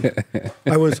 Okay.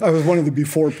 I was one of the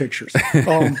before pictures.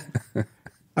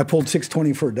 I pulled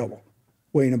 620 for a double,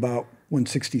 weighing about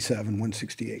 167,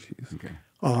 168.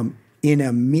 Okay. In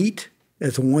a meet,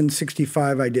 as a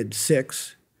 165, I did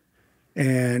 6.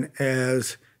 And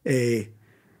as a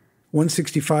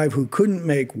 165 who couldn't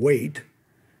make weight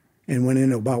and went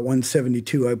in about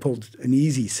 172, I pulled an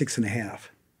easy 6.5.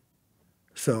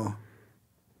 So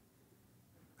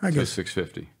I So guess.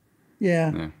 650.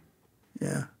 Yeah. Yeah.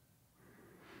 Yeah.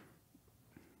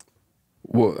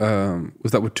 Well,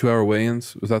 was that with 2-hour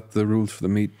weigh-ins? Was that the rules for the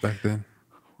meet back then?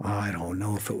 I don't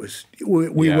know if it was. We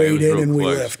Yeah, it weighed was in real and we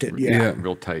close. lifted. Yeah, Yeah.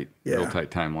 real tight. Yeah. Real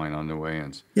tight timeline on the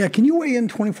weigh-ins. Yeah. Can you weigh in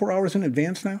 24 hours in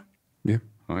advance now? Yeah.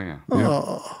 Oh yeah.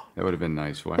 Oh, That would have been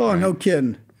nice. oh, Right? no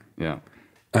kidding. Yeah.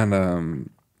 And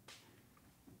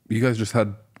you guys just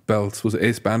had belts. Was it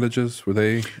Ace bandages? Were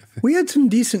they? We had some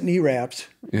decent knee wraps,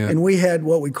 Yeah. and we had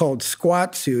what we called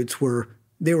squat suits, where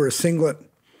they were a singlet.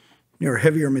 They were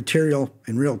heavier material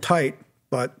and real tight,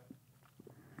 but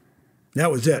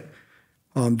that was it.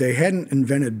 They hadn't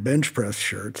invented bench press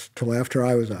shirts till after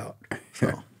I was out.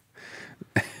 So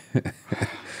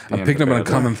I'm picking up on a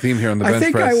common theme here on the bench I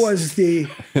think press. I was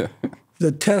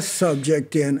the test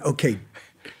subject in, okay,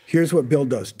 here's what Bill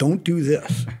does. Don't do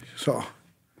this. So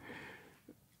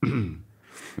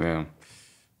Yeah.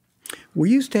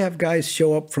 we used to have guys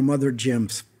show up from other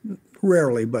gyms,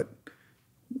 rarely, but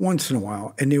once in a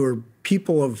while, and they were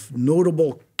people of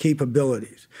notable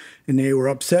capabilities. And they were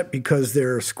upset because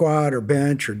their squat or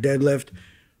bench or deadlift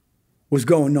was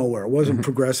going nowhere. It wasn't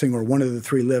progressing, or one of the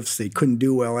 3 lifts they couldn't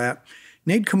do well at.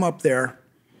 And they'd come up there,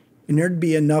 and there'd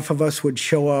be enough of us would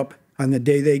show up on the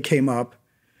day they came up,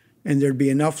 and there'd be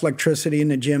enough electricity in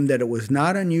the gym that it was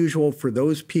not unusual for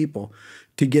those people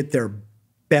to get their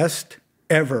best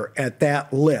ever at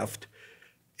that lift.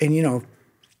 And, you know,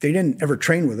 they didn't ever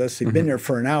train with us. They'd been there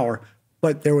for an hour,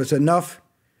 but there was enough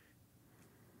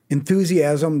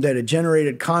enthusiasm that it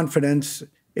generated confidence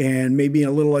and maybe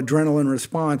a little adrenaline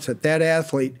response that that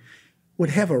athlete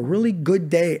would have a really good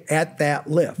day at that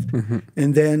lift.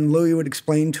 And then Louie would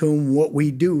explain to them what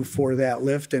we do for that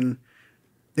lift, and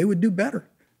they would do better.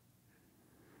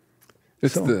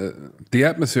 It's the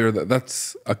atmosphere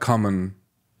that's a common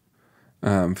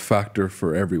factor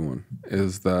for everyone,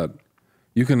 is that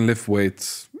you can lift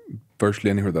weights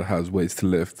virtually anywhere that has weights to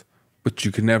lift, but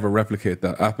you can never replicate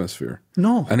that atmosphere.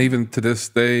 No. And even to this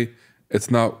day,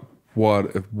 it's not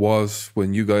what it was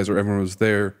when you guys or everyone was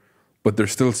there, but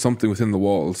there's still something within the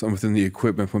walls and within the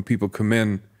equipment. When people come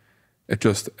in, it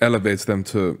just elevates them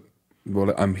to,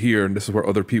 well, I'm here and this is where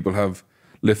other people have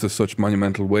lifted such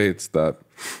monumental weights that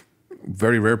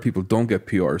very rare people don't get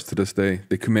PRs to this day.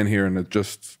 They come in here and it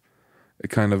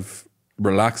kind of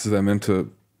relaxes them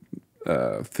into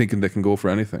thinking they can go for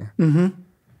anything.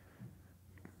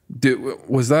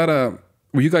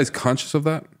 Were you guys conscious of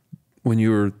that when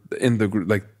you were in the group,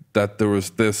 like that there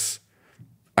was this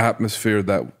atmosphere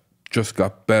that just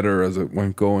got better as it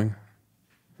went going?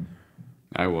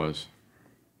 I was.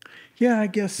 Yeah, I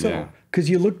guess so. Yeah. Because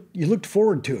you looked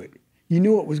forward to it. You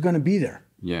knew it was going to be there.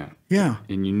 Yeah. Yeah.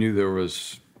 And you knew there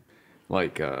was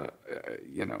like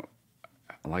you know,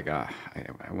 like I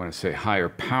want to say higher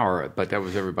power, but that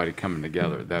was everybody coming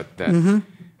together. That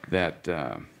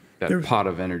pot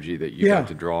of energy that you got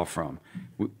to draw from.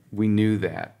 We knew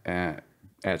that.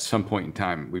 At some point in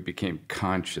time, we became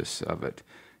conscious of it,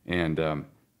 and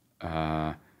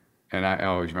I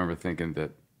always remember thinking that,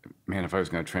 man, if I was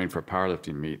going to train for a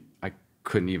powerlifting meet, I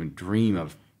couldn't even dream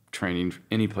of training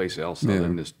any place else other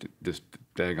than this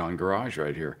daggone garage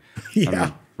right here. Yeah. I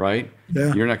mean, right?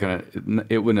 Yeah. You're not going to,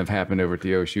 it wouldn't have happened over at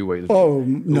the OSU weight. Oh,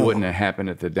 no. It wouldn't have happened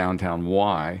at the downtown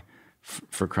Y,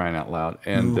 for crying out loud.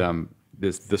 And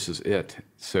this is it.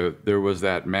 So there was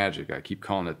that magic. I keep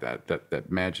calling it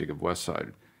that magic of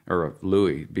Westside, or of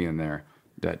Louie being there,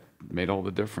 that made all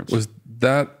the difference. Was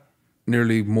that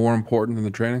nearly more important than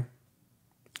the training?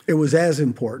 It was as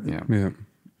important. Yeah. Yeah.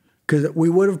 Because we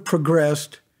would have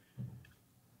progressed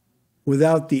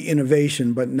without the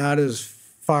innovation, but not as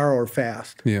far or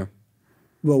fast. Yeah.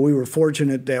 Well, we were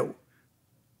fortunate that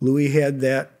Louie had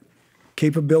that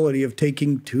capability of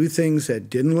taking 2 things that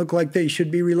didn't look like they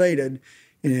should be related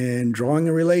and drawing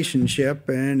a relationship,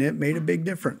 and it made a big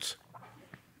difference.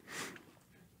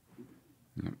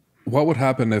 What would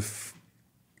happen if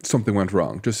something went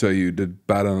wrong? Just say you did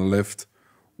bad on a lift,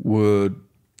 would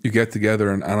you get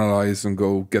together and analyze and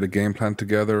go get a game plan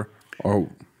together? Or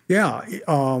Yeah.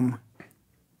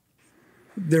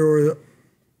 There were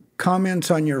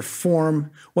comments on your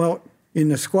form. Well, in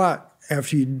the squat,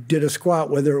 after you did a squat,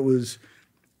 whether it was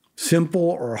simple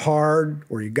or hard,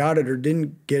 or you got it or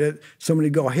didn't get it, somebody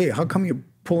would go, hey, how come you're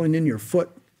pulling in your foot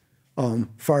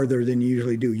farther than you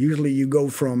usually do? Usually you go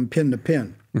from pin to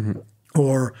pin.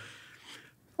 Or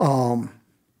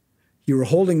you were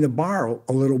holding the bar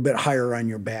a little bit higher on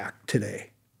your back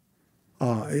today.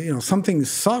 Something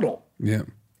subtle yeah.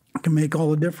 can make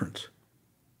all the difference.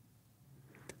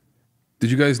 Did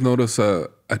you guys notice a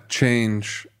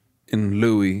change in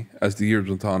Louie as the years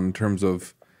went on in terms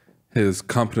of his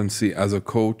competency as a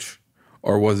coach?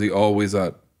 or was he always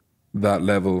at that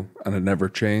level and it never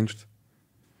changed?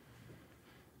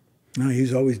 No,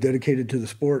 he's always dedicated to the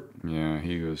sport. Yeah,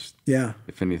 he was. Yeah.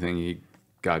 If anything, he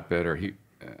got better. He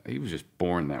was just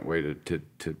born that way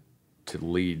to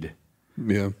lead.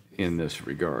 Yeah. In this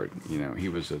regard, you know, he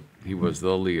was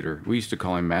the leader. We used to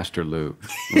call him Master Lou.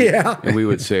 Yeah. And we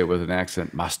would say it with an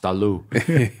accent, Master Lou.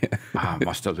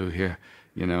 Master Lou here,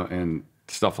 you know, and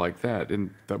stuff like that.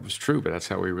 And that was true, but that's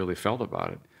how we really felt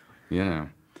about it, you know.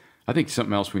 I think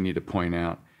something else we need to point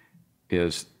out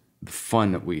is the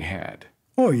fun that we had.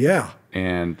 Oh, yeah.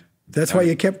 And that's why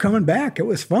you kept coming back. It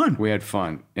was fun. we had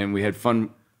fun. And we had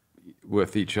fun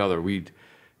with each other.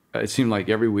 It seemed like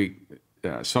every week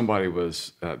somebody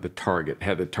was had the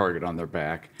target on their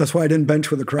back. That's why I didn't bench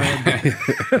with the crowd.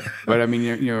 But I mean,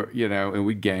 you know, and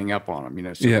we gang up on them. You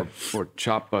know, so we're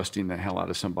chop busting the hell out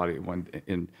of somebody.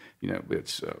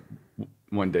 It's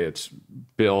one day it's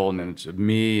Bill, and then it's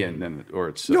me, and then or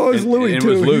it's no, it was Louie and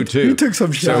too. It was Lou too. He took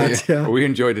some shots. So yeah. we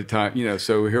enjoyed the time. You know,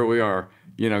 so here we are.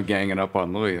 You know, ganging up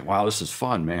on Louie. Wow, this is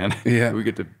fun, man. Yeah, we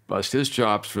get to bust his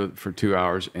chops for 2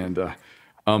 hours, and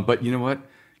but you know what?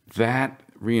 That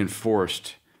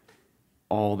reinforced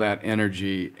all that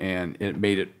energy, and it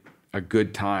made it a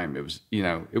good time. It was, you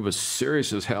know, it was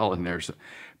serious as hell in there,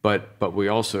 but we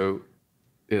also,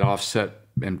 it offset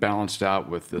and balanced out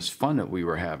with this fun that we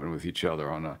were having with each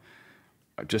other on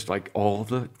just like all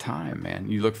the time, man.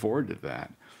 You look forward to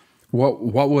that. What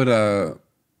would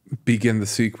begin the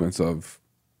sequence of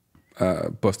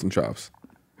busting chops?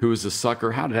 Who was the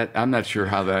sucker? How did that? I'm not sure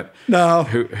how that. No.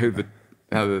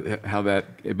 How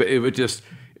that? But it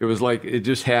was like it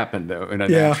just happened though in a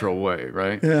natural way,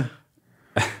 right? Yeah.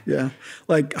 Yeah.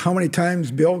 Like how many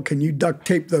times, Bill, can you duct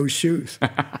tape those shoes?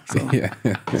 So. Yeah.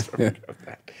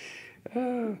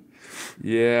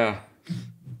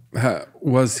 Yeah.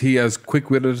 Was he as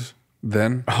quick-witted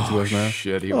then as he was now?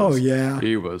 Shit, he Oh, was. yeah.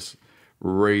 He was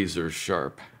razor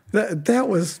sharp. That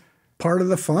was part of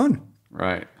the fun.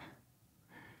 Right.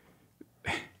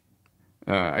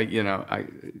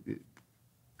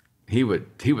 He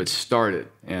would start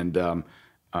it, and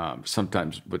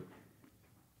sometimes would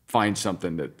find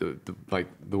something that like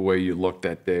the way you looked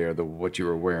that day or what you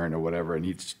were wearing or whatever, and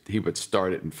he would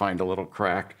start it and find a little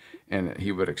crack, and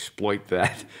he would exploit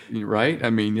that, right? I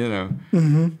mean, you know,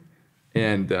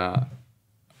 and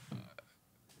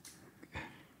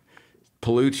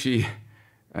Palucci,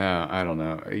 I don't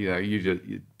know, you know,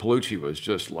 Palucci was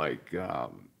just like,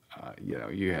 you know,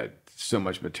 you had so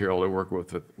much material to work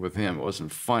with him. It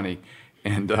wasn't funny,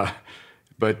 and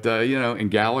but you know,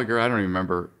 and Gallagher, I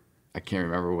can't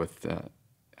remember with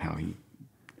how he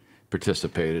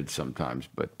participated sometimes,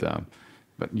 but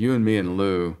you and me and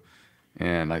Lou,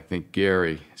 and I think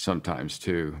Gary sometimes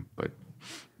too. But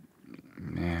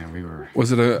man, we were.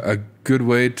 Was it a good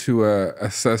way to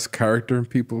assess character in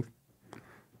people?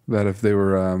 That if they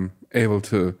were able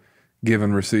to give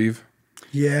and receive?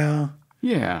 Yeah.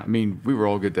 Yeah, I mean, we were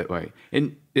all good that way,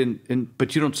 and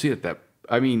but you don't see it that.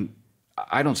 I mean,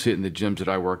 I don't see it in the gyms that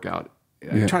I work out.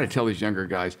 I try to tell these younger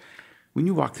guys, when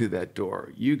you walk through that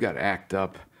door, you got to act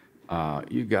up.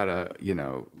 You got to, you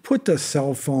know, put the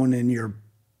cell phone in your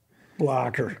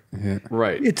blocker. Yeah.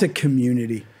 Right. It's a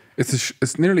community.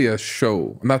 It's nearly a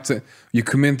show. I'm not saying you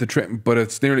come in to train, but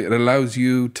it allows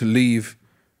you to leave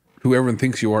who everyone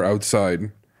thinks you are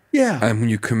outside. Yeah. And when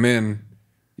you come in,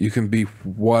 you can be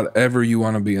whatever you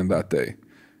want to be in that day.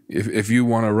 If you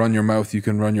want to run your mouth, you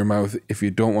can run your mouth. If you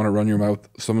don't want to run your mouth,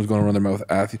 someone's going to run their mouth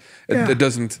at you. It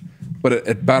doesn't, but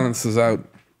it balances out.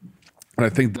 And I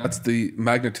think that's the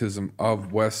magnetism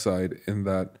of Westside, in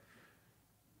that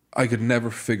I could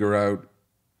never figure out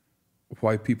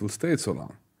why people stayed so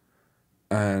long.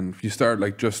 And you start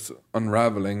like just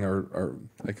unraveling or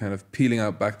like kind of peeling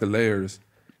out back the layers,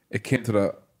 it came to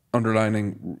the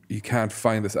underlining, you can't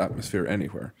find this atmosphere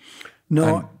anywhere.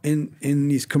 No, in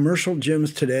these commercial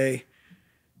gyms today,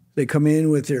 they come in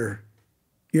with their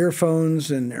earphones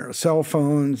and their cell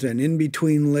phones, and in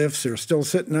between lifts, they're still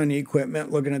sitting on the equipment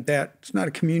looking at that. It's not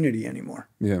a community anymore.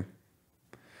 Yeah.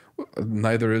 Well,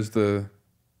 neither is that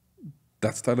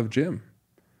style of gym.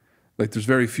 Like there's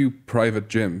very few private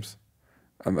gyms.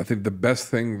 And I think the best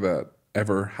thing that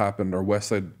ever happened, or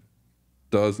Westside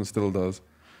does and still does,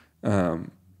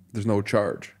 there's no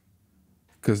charge.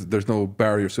 Because there's no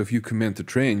barrier. So if you come in to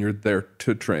train, you're there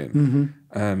to train. Mm-hmm.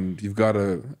 And you've got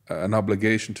an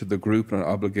obligation to the group and an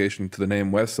obligation to the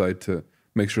name Westside to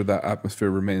make sure that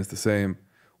atmosphere remains the same.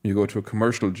 When you go to a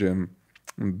commercial gym,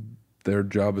 their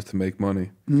job is to make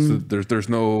money. So there's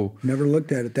no Never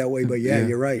looked at it that way, but yeah,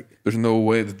 you're right. There's no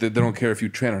way that they don't care if you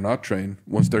train or not train.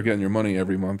 Once they're getting your money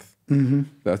every month,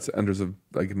 that's and there's a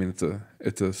like I mean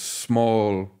it's a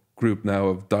small group now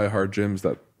of diehard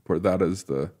gyms where that is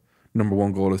the number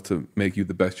one goal is to make you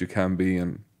the best you can be,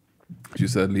 and as you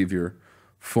said, leave your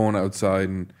phone outside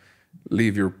and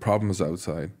leave your problems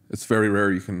outside. It's very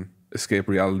rare you can escape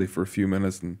reality for a few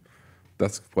minutes, and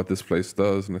that's what this place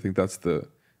does. And I think that's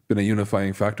been a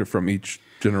unifying factor from each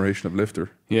generation of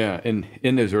lifter. Yeah, and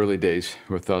in those early days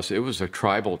with us, it was a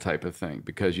tribal type of thing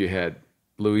because you had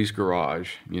Louie's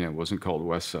Garage, it wasn't called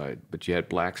Westside, but you had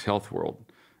Black's Health World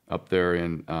up there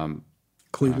in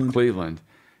Cleveland,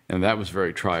 and that was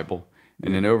very tribal.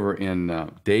 And then over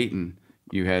in Dayton,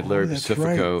 you had Larry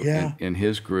Pacifico and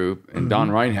his group, and Don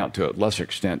Reinhout to a lesser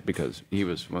extent because he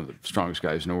was one of the strongest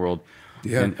guys in the world.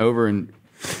 Yeah. And over in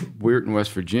Weirton,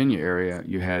 West Virginia area,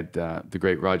 you had the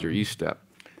great Roger Eastep.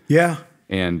 Yeah.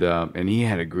 And he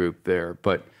had a group there.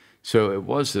 But so it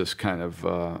was this kind of,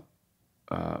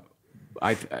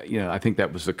 I think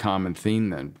that was the common theme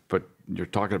then. But you're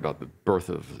talking about the birth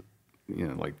of,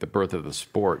 like the birth of the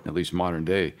sport, at least modern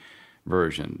day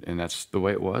version, and that's the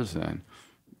way it was then.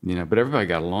 But everybody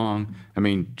got along. I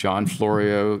mean, John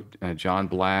Florio, John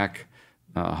Black,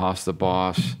 Haas the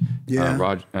Boss,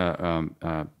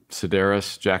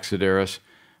 Sedaris, Jack Sedaris.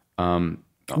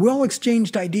 We all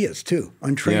exchanged ideas too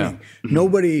on training. Yeah.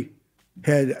 Nobody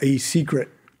had a secret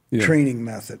training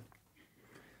method.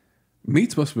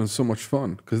 Meets must have been so much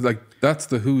fun because that's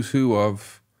the who's who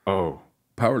of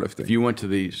powerlifting. If you went to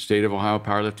the State of Ohio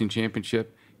Powerlifting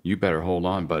Championship, you better hold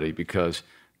on, buddy, because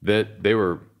the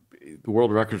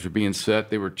world records were being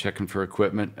set. They were checking for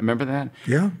equipment. Remember that?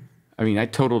 Yeah. I mean, I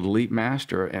totaled Elite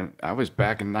Master, and I was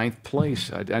back in 9th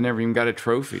place. I never even got a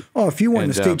trophy. Oh, if you won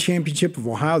the state championship of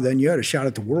Ohio, then you had a shot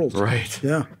at the Worlds. Right.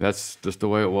 Yeah. That's just the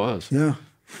way it was. Yeah.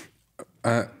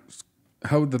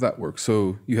 How did that work?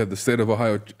 So you had the State of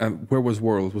Ohio, and where was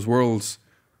Worlds? Was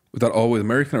that always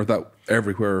American, or was that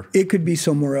everywhere? It could be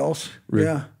somewhere else. Really?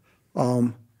 Yeah.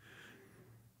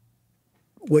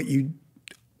 What you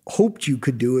hoped you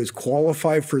could do is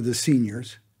qualify for the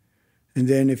seniors, and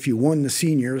then if you won the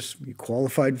seniors, you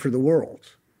qualified for the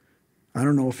Worlds. I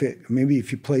don't know maybe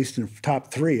if you placed in the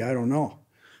top 3, I don't know.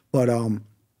 But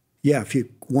if you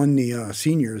won the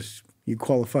seniors, you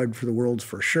qualified for the Worlds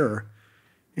for sure.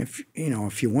 If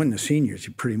you won the seniors,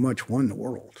 you pretty much won the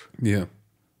world. Yeah.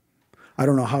 I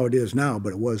don't know how it is now,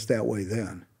 but it was that way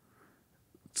then.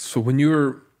 So when you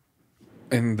were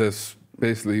in this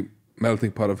basically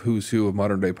melting pot of who's who of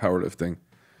modern day powerlifting,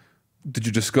 did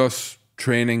you discuss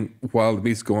training while the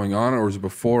meet's going on, or was it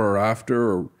before or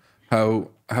after, or how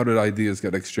did ideas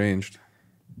get exchanged?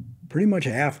 Pretty much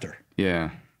after.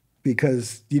 Yeah.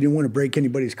 Because you didn't want to break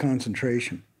anybody's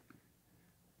concentration.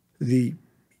 You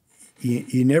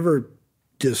never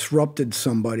disrupted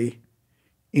somebody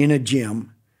in a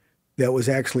gym that was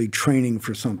actually training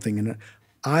for something. And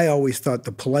I always thought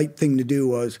the polite thing to do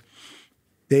was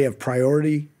they have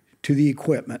priority to the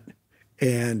equipment.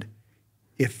 And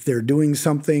if they're doing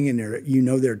something and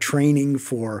they're training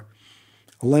for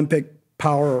Olympic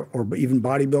power or even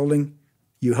bodybuilding,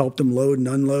 you help them load and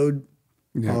unload.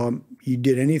 Yeah. You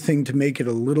did anything to make it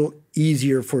a little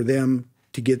easier for them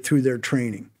to get through their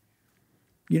training.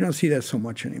 You don't see that so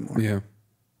much anymore. Yeah.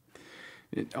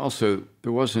 Also,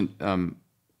 there wasn't,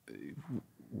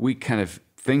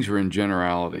 things were in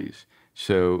generalities.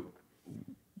 So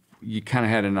you kind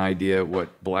of had an idea what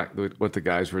the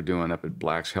guys were doing up at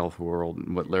Black's Health World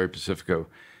and what Larry Pacifico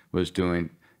was doing.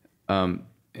 And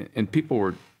people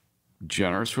were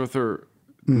generous with their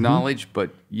knowledge,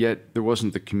 but yet there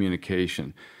wasn't the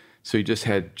communication. So you just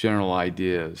had general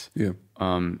ideas. Yeah.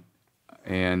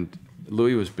 And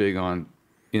Louie was big on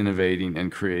innovating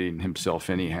and creating himself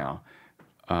anyhow.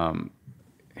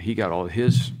 He got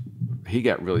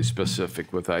really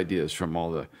specific with ideas from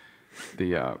all the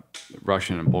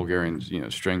Russian and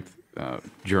Bulgarian, strength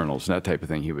journals and that type of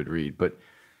thing he would read. But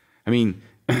I mean,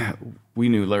 we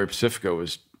knew Larry Pacifico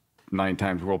was 9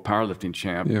 times world powerlifting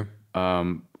champ. Yeah.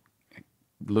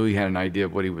 Louie had an idea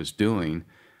of what he was doing,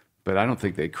 but I don't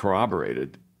think they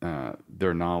corroborated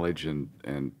their knowledge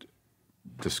and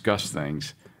discussed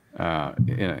things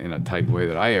in a tight way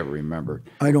that I ever remembered.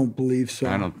 I don't believe so.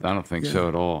 I don't think so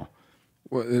at all.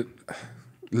 Well,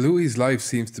 Louie's life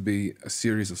seems to be a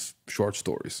series of short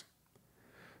stories.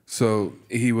 So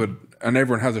he would, and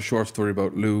everyone has a short story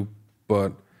about Lou,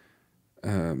 but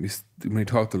when he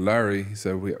talked to Larry, he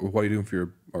said, what are you doing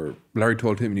for or Larry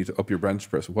told him, you need to up your bench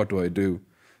press. What do I do?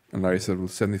 And Larry said, well,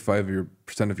 75%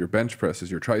 of your bench press is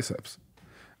your triceps.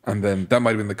 And then that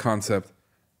might have been the concept.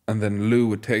 And then Lou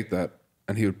would take that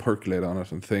and he would percolate on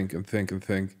it and think and think and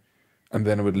think. And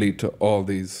then it would lead to all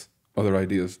these other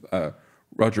ideas.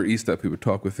 Roger Estep, he would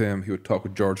talk with him. He would talk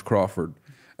with George Crawford,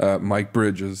 Mike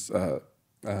Bridges. Oh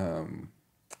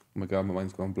my God, my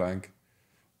mind's going blank.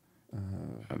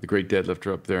 The great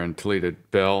deadlifter up there in Toledo.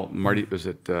 Bell, Marty, was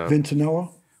it?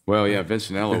 Vincenello? Well, yeah,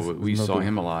 Vincenello. We saw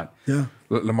him a lot. Yeah.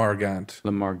 Lamar Gant.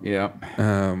 Lamar, yeah.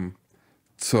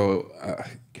 So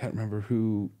I can't remember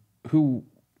who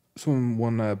someone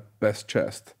won best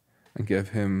chest and gave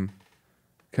him.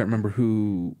 Can't remember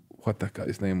what that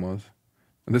guy's name was.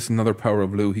 And this is another power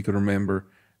of Lou. He could remember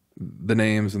the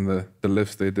names and the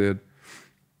lifts they did,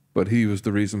 but he was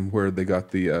the reason where they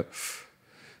got the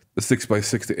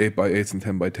 6x6, the 8x8s, and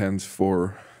 10x10s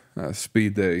for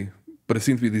speed day. But it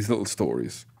seemed to be these little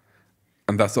stories,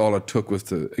 and that's all it took was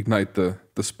to ignite the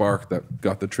spark that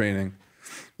got the training.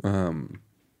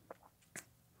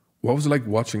 What was it like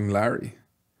watching Larry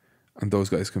and those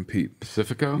guys compete?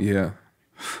 Pacifico? Yeah.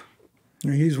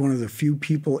 He's one of the few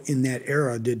people in that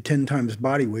era did 10 times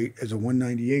body weight as a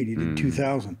 198. He did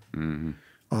 2,000.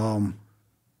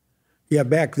 Yeah,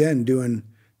 back then doing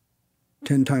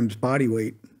 10 times body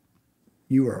weight,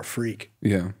 you were a freak.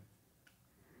 Yeah.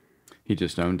 He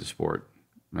just owned the sport.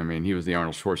 I mean, he was the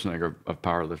Arnold Schwarzenegger of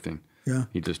powerlifting. Yeah.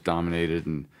 He just dominated,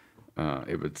 and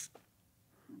it was.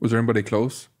 Was there anybody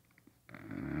close?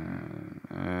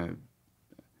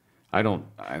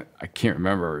 I can't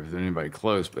remember if there's anybody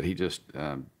close, but he just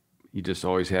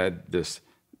always had this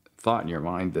thought in your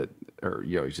mind that, or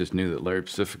you just knew that Larry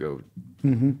Pacifico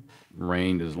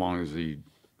reigned as long as he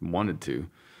wanted to.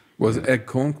 Was Ed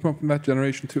Cohn come up from that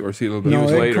generation too, or is he a little bit? No,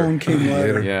 was Ed later. Cohn came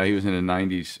later. Yeah, he was in the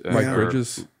 90s. Mike or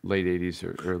Bridges? Late 80s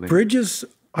or early. Bridges,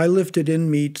 I lifted in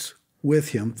meets with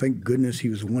him. Thank goodness he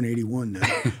was 181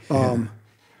 then.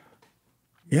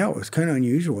 Yeah, it was kind of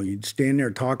unusual. You'd stand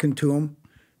there talking to him,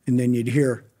 and then you'd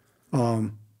hear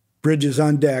Bridges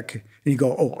on deck, and he'd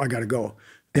go, "Oh, I got to go."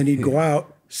 Then he'd go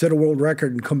out, set a world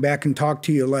record, and come back and talk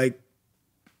to you like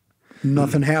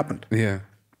nothing happened. Yeah.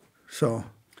 So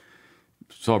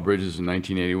Saw Bridges in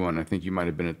 1981. I think you might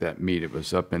have been at that meet. It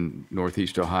was up in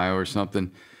Northeast Ohio or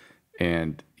something.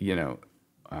 And,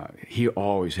 he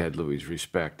always had Louie's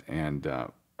respect. And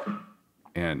I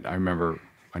remember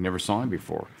I never saw him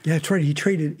before. yeah, that's right. He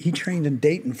trained in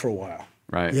Dayton for a while.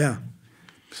 Right. Yeah.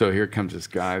 So here comes this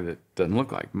guy that doesn't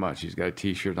look like much. He's got a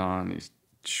T-shirt on. He's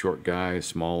a short guy,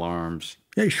 small arms.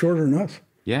 Yeah, he's shorter than us.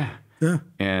 Yeah. Yeah.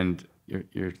 And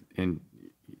and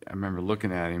I remember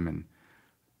looking at him and,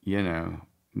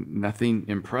 nothing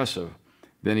impressive.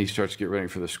 Then he starts to get ready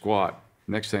for the squat.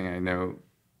 Next thing I know,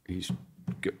 he's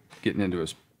getting into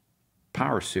his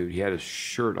power suit. He had his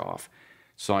shirt off.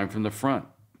 Saw him from the front.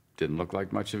 Didn't look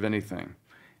like much of anything.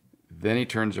 Then he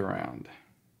turns around,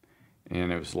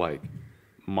 and it was like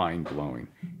mind-blowing.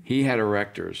 He had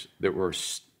erectors that were,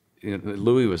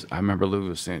 I remember Louie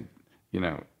was saying,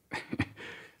 look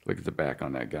at the back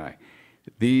on that guy.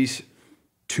 These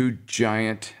two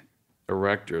giant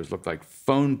erectors looked like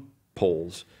phone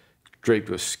poles draped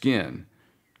with skin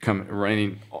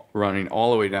running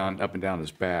all the way down, up and down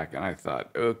his back. And I thought,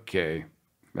 okay,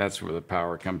 that's where the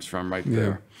power comes from right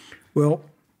there. Well,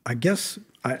 I guess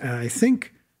I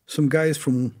think some guys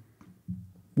from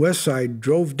Westside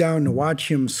drove down to watch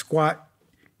him squat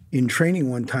in training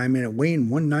one time, and at weighing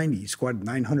 190, he squatted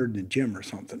 900 in the gym or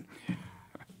something.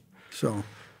 So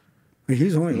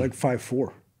he's only like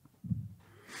 5'4".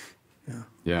 Yeah.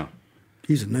 Yeah.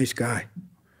 He's a nice guy.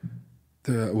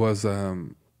 Were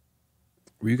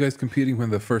you guys competing when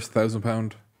the first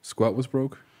 1,000-pound squat was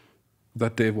broke?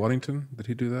 That Dave Waddington? Did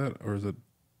he do that, or is it?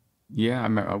 Yeah, I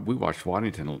remember, we watched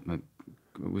Waddington.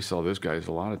 We saw those guys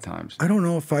a lot of times. I don't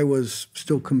know if I was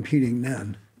still competing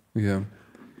then. Yeah.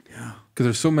 Yeah. Because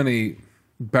there's so many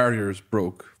barriers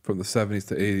broke from the 70s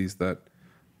to 80s that,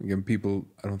 again, people,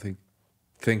 I don't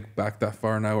think back that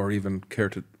far now or even care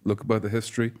to look about the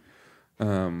history.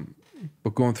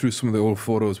 But going through some of the old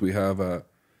photos we have, that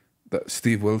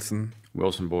Steve Wilson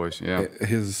Boys, yeah.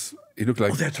 He looked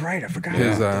like... Oh, that's right. I forgot.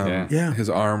 His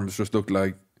arms just looked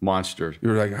like... Monster. You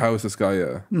were like, how is this guy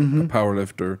a power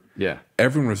lifter? Yeah.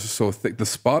 Everyone was just so thick. The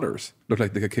spotters looked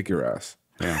like they could kick your ass.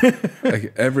 Yeah.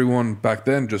 Like everyone back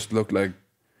then just looked like...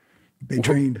 They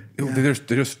trained. They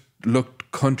just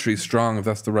looked country strong, if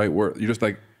that's the right word. You're just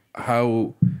like,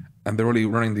 how... And they're only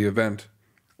running the event.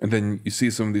 And then you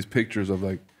see some of these pictures of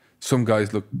like, some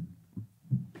guys look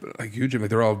like huge,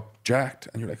 like they're all jacked.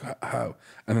 And you're like, how?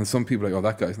 And then some people are like, oh,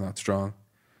 that guy's not strong.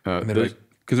 And they're like,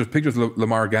 because there's pictures of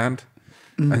Lamar Gant.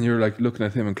 And you're like looking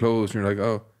at him in clothes, and you're like,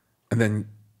 oh. And then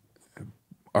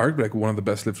arguably like one of the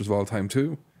best lifters of all time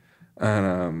too.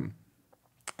 And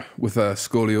with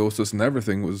scoliosis and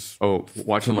everything was. Oh,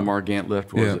 watching Lamar Gant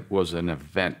lift was Yeah. was an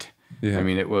event. Yeah. I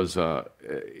mean, it was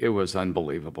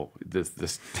unbelievable.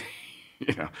 This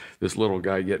you know, this little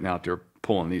guy getting out there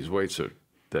pulling these weights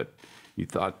that you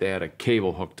thought they had a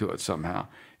cable hooked to it somehow.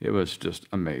 It was just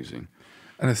amazing.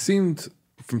 And it seemed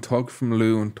from talking from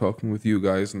Lou and talking with you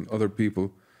guys and other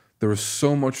people, there was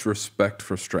so much respect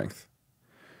for strength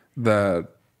that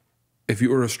if you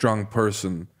were a strong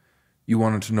person, you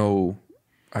wanted to know,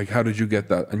 like, how did you get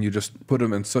that? And you just put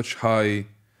them in such high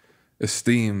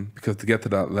esteem because to get to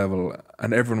that level,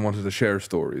 and everyone wanted to share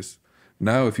stories.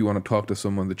 Now, if you want to talk to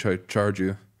someone, they try to charge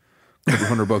you a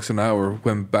couple $100 an hour,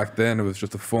 when back then it was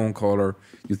just a phone call, or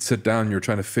you'd sit down and you're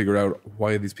trying to figure out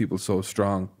why are these people so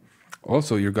strong.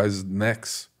 Also, your guys'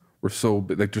 necks were so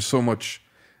big. Like, there's so much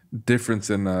difference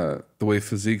in the way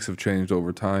physiques have changed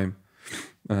over time.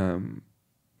 And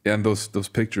those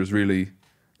pictures really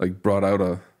like brought out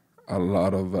a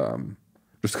lot of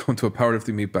just going to a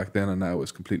powerlifting meet back then and now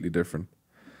is completely different.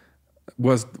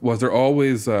 Was there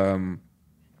always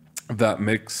that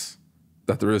mix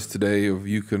that there is today of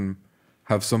you can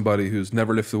have somebody who's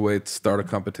never lifted weights start a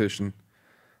competition,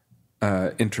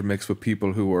 intermix with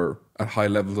people who were at high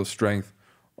levels of strength,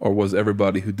 or was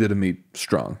everybody who did a meet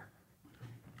strong?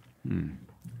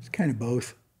 It's kind of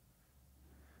both.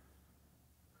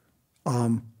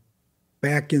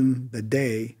 Back in the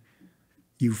day,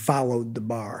 you followed the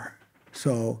bar.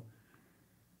 So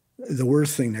the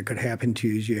worst thing that could happen to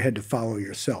you is you had to follow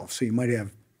yourself. So you might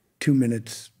have 2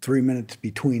 minutes, 3 minutes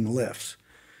between lifts.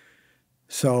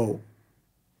 So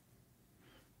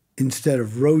instead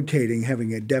of rotating,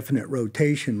 having a definite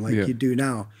rotation like you do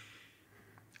now,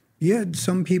 you had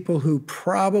some people who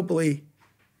probably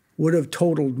would have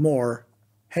totaled more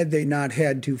had they not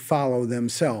had to follow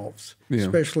themselves,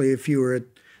 especially if you were at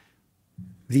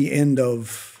the end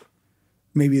of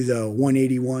maybe the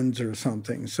 181s or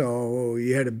something. So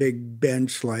you had a big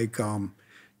bench like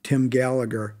Tim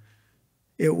Gallagher.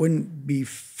 It wouldn't be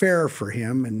fair for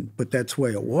him, but that's the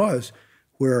way it was,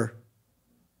 where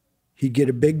he'd get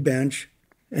a big bench,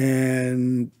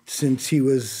 and since he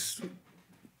was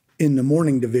in the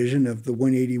morning division of the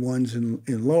 181s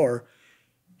and lower,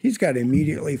 he's got to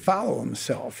immediately follow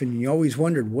himself. And you always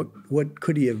wondered what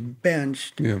could he have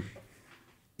benched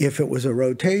if it was a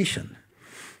rotation.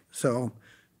 So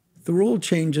the rule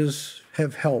changes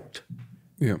have helped.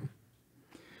 Yeah,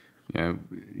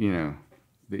 you know,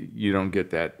 you don't get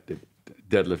that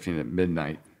deadlifting at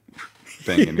midnight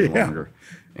thing any longer.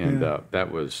 And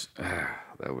that was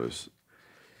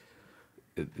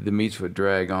the meets would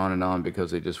drag on and on because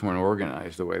they just weren't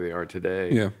organized the way they are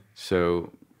today. Yeah.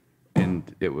 So,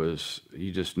 and it was,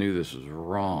 you just knew this was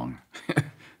wrong.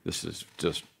 This is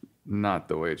just not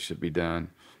the way it should be done.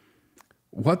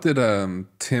 What did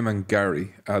Tim and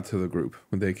Gary add to the group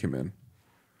when they came in?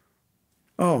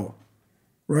 Oh,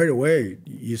 right away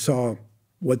you saw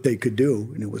what they could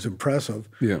do, and it was impressive.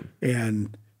 Yeah.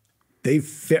 And they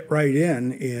fit right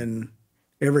in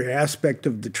every aspect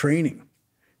of the training,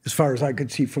 as far as I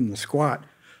could see from the squat.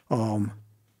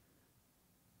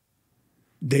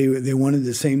 They wanted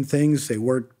the same things. They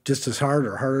worked just as hard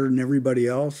or harder than everybody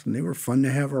else, and they were fun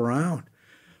to have around.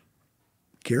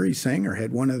 Gary Sanger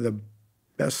had one of the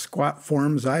best squat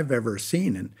forms I've ever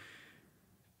seen. And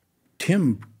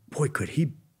Tim, boy, could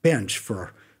he bench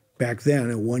for back then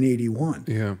at 181.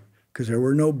 Yeah. Because there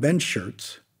were no bench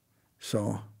shirts.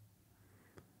 So.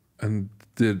 And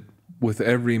with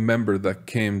every member that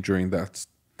came during that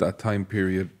time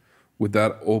period, would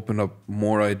that open up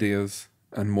more ideas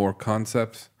and more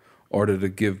concepts, or did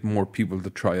it give more people to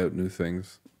try out new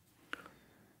things?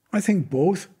 I think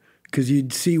both, because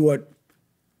you'd see what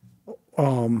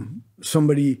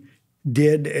somebody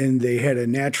did and they had a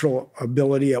natural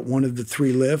ability at one of the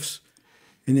 3 lifts,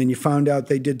 and then you found out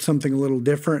they did something a little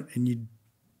different, and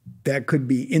that could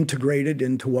be integrated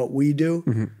into what we do.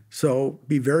 Mm-hmm. So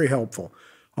be very helpful.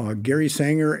 Gary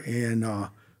Sanger and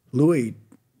Louis,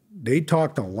 they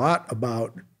talked a lot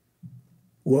about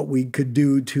what we could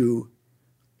do to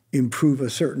improve a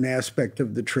certain aspect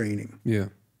of the training. Yeah.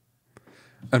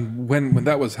 And when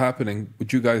that was happening,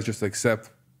 would you guys just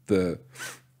accept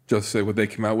just say what they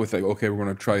came out with, like, okay, we're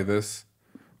going to try this?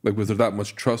 Like, was there that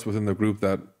much trust within the group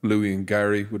that Louis and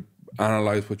Gary would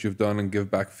analyze what you've done and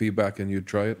give back feedback and you'd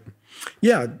try it?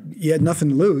 Yeah, you had nothing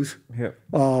to lose. Yeah.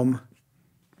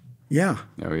 Yeah.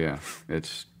 Oh, yeah.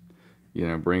 It's,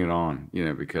 bring it on,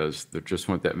 because there just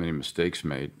weren't that many mistakes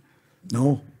made.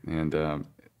 No. And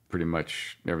pretty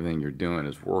much everything you're doing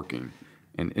is working.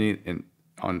 And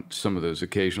on some of those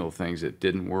occasional things that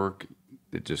didn't work,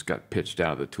 it just got pitched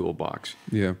out of the toolbox.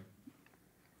 Yeah.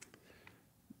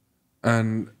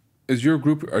 And Is your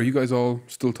group? Are you guys all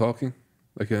still talking,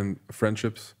 like in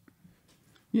friendships?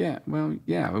 Yeah, well,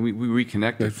 yeah, we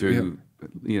reconnected through,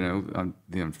 you know,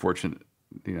 the unfortunate,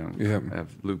 you know,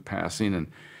 of Lou passing and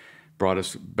brought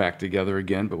us back together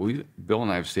again. But Bill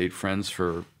and I have stayed friends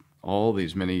for all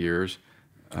these many years.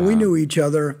 We knew each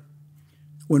other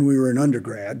when we were in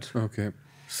undergrads. Okay.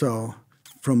 So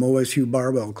from OSU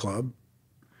Barbell Club,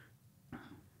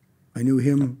 I knew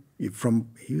him he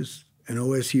was in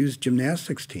OSU's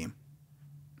gymnastics team.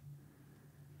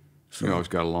 So We always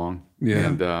got along. Yeah.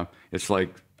 And it's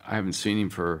like I haven't seen him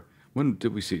for, when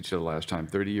did we see each other last time?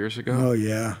 30 years ago? oh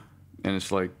yeah. And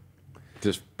it's like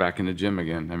just back in the gym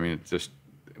again. I mean, it's just,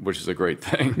 which is a great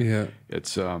thing. Yeah.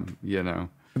 It's, you know.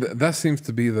 That seems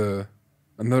to be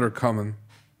another common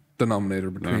denominator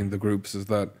between the groups, is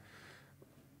that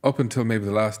up until maybe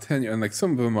the last 10 years, and like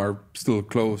some of them are still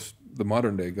close, the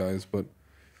modern day guys, but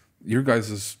your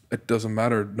guys it doesn't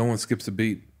matter. No one skips a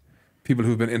beat. People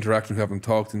who've been interacting, who haven't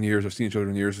talked in years or seen each other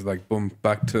in years, is like, boom,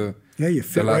 back to You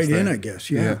fit right in, I guess.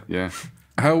 Yeah. Yeah.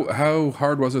 How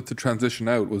hard was it to transition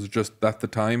out? Was it just at the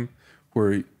time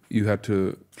where you had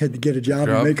to get a job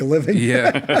and make a living?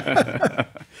 Yeah.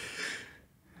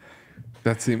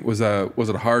 Was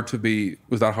it hard to be?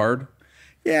 Was that hard?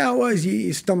 Yeah, it was.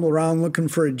 You stumble around looking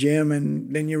for a gym,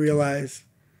 and then you realize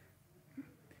you're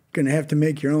going to have to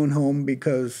make your own home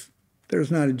because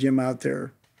there's not a gym out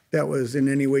there that was in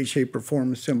any way, shape, or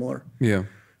form similar. Yeah.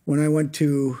 When I went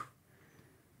to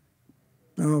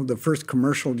the first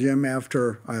commercial gym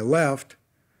after I left,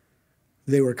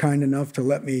 they were kind enough to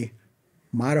let me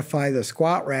modify the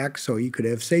squat rack so you could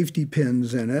have safety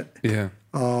pins in it. Yeah.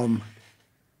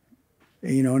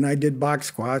 You know, and I did box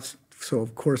squats, so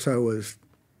of course I was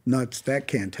nuts. That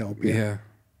can't help you. Yeah.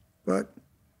 But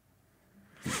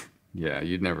Yeah,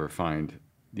 you'd never find,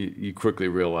 you quickly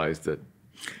realize that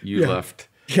you left.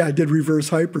 yeah, I did reverse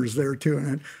hypers there too,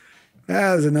 and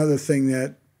that was another thing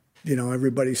that, you know,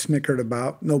 everybody snickered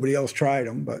about. Nobody else tried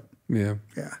them, but Yeah.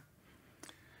 yeah.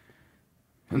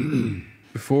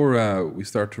 Before we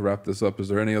start to wrap this up, is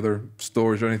there any other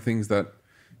stories or any things that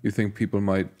you think people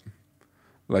might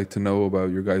like to know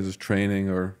about your guys' training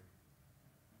or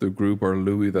the group or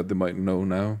Louie that they might know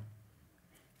now?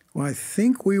 Well, I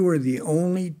think we were the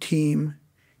only team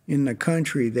in the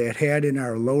country that had in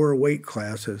our lower weight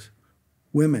classes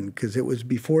women, because it was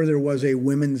before there was a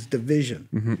women's division.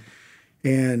 Mm-hmm.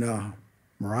 And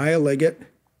Mariah Liggett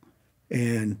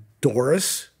and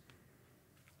Doris,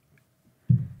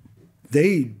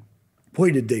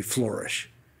 boy, did they flourish.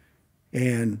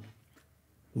 And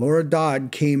Laura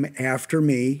Dodd came after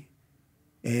me,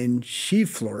 and she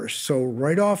flourished. So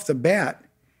right off the bat,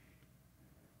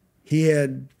 he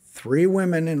had 3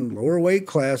 women in lower weight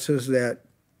classes that,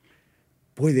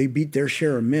 boy, they beat their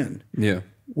share of men. Yeah.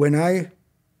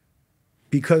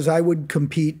 Because I would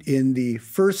compete in the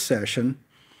first session,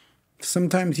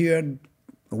 sometimes you had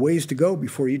a ways to go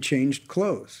before you changed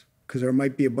clothes, because there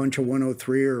might be a bunch of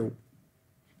 103 or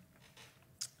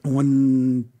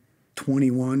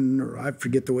 121, or I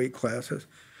forget the weight classes.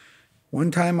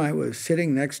 One time I was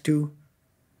sitting next to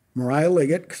Mariah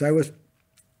Liggett, because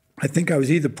I think I was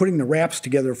either putting the wraps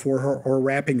together for her or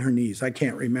wrapping her knees. I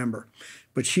can't remember.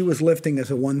 But she was lifting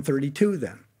as a 132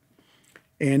 then.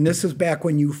 And this is back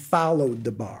when you followed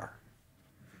the bar.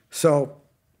 So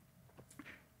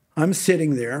I'm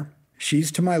sitting there.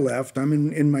 She's to my left. I'm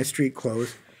in my street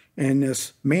clothes. And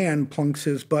this man plunks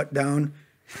his butt down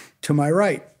to my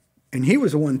right. And he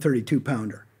was a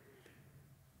 132-pounder.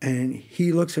 And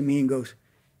he looks at me and goes,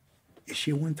 "Is she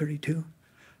a 132?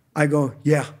 I go,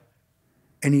 "Yeah."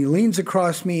 And he leans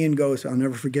across me and goes, I'll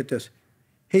never forget this,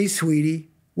 "Hey, sweetie,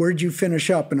 where'd you finish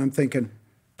up?" And I'm thinking.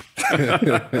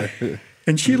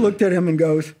 And she looked at him and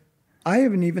goes, "I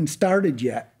haven't even started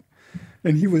yet."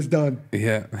 And he was done.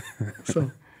 Yeah. So.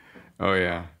 Oh,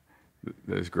 yeah.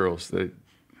 Those girls.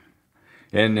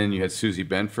 And then you had Susie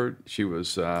Benford. She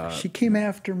was... she came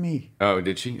after me. Oh,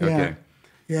 did she? Yeah. Okay.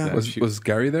 Yeah. Was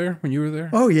Gary there when you were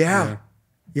there? Oh, yeah.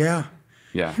 Yeah.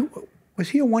 Yeah. Was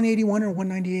he a 181 or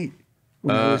 198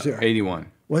 when I was there?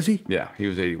 81. Was he? Yeah, he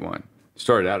was 81.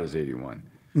 Started out as 81.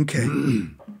 Okay.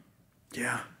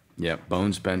 Yeah. Yeah,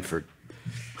 Bones Benford.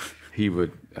 He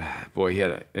would, boy, he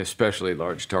had an especially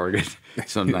large target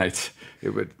some nights.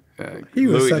 It would. He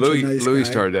was such a nice Louis guy.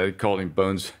 started that. He called him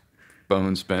Bones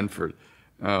Benford.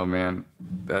 Oh man,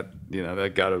 that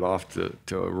got it off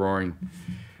to a roaring.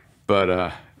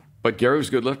 But Gary was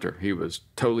a good lifter. He was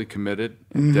totally committed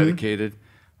and dedicated.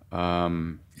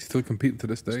 He's still competing to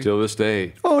this day? Still this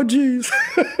day. Oh, geez.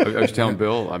 I was telling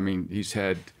Bill, I mean, he's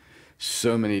had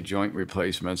so many joint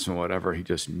replacements and whatever. He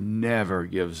just never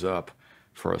gives up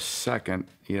for a second.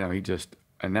 You know, he just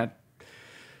and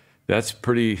that's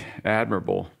pretty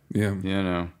admirable. Yeah. You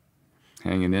know,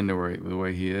 hanging in there the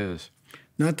way he is.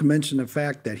 Not to mention the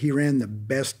fact that he ran the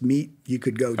best meet you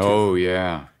could go to. Oh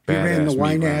yeah, he ran the badass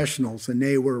Y meat run. Nationals, and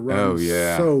they were run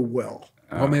so well.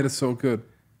 What made it so good?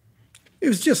 It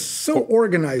was just so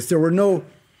organized. There were no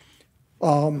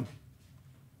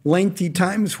lengthy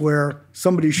times where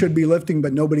somebody should be lifting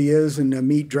but nobody is, and the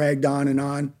meet dragged on and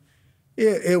on.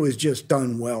 It was just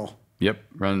done well. Yep,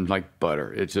 run like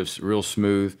butter. It's just real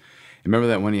smooth. Remember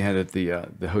that one he had at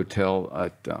the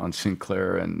hotel on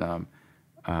Sinclair, and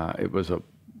it was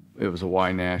a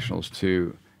Y Nationals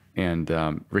too. And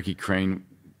Ricky Crane,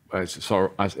 at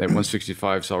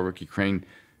 165 saw Ricky Crane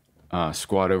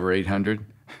squat over 800.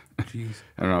 Jeez.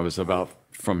 And I was about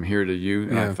from here to you,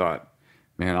 and I thought,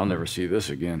 man, I'll never see this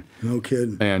again. No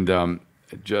kidding. And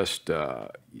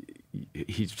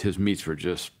his meets were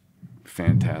just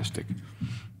fantastic.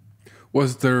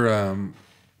 Was there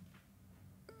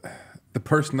the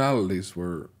personalities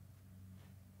were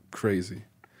crazy?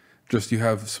 Just you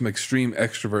have some extreme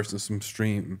extroverts and some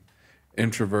extreme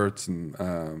introverts, and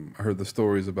I heard the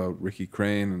stories about Ricky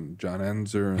Crane and John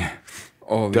Enzer and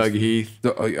all these. Doug Heath.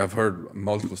 I've heard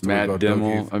multiple stories Matt about Dimmel.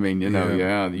 Doug Heath. I mean, you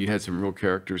know, you had some real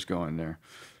characters going there.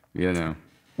 You know.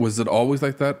 Was it always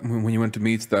like that when you went to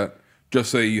meets, that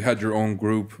just say you had your own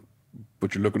group,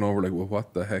 but you're looking over like, well,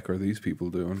 what the heck are these people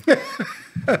doing?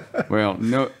 Well,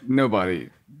 nobody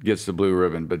gets the blue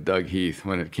ribbon but Doug Heath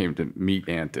when it came to meet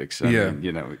antics. I mean,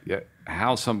 you know,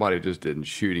 how somebody just didn't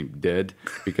shoot him dead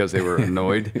because they were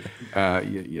annoyed.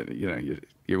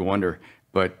 You wonder.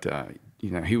 But you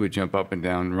know, he would jump up and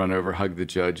down, and run over, hug the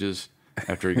judges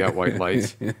after he got white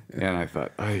lights, and I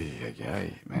thought,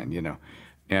 ay, man, you know,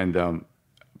 and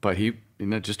but he, you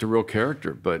know, just a real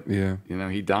character. But you know,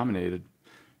 he dominated.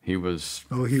 He was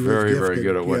very, very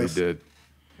good at what he did.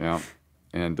 Yeah,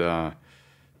 and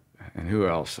who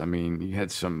else? I mean, you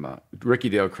had some Ricky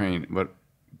Dale Crane. But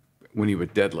when he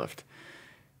would deadlift,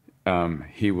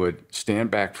 he would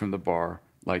stand back from the bar,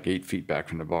 like 8 feet back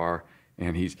from the bar,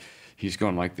 and he's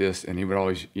going like this, and he would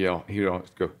always yell. He would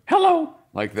always go, "Hello,"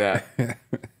 like that.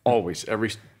 Always,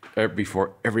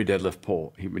 before every deadlift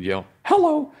pull, he would yell,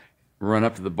 "Hello," run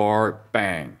up to the bar,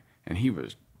 bang, and he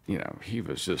was, you know, he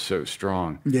was just so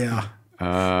strong. Yeah.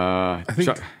 I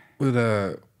think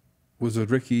was it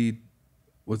Ricky?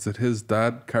 Was it his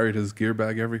dad carried his gear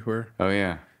bag everywhere? Oh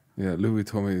yeah. Yeah, Louis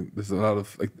told me there's a lot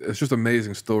of like, it's just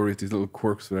amazing stories, these little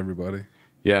quirks with everybody.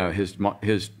 Yeah,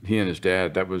 he and his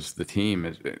dad, that was the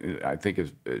team. I think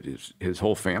his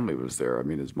whole family was there. I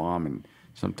mean, his mom and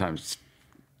sometimes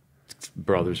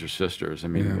brothers or sisters. I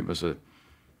mean, it was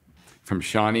from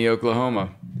Shawnee,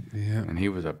 Oklahoma. Yeah. And he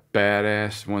was a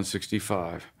badass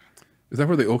 165. Is that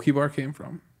where the Oakley bar came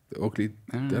from? The Oakley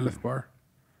deadlift bar?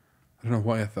 I don't know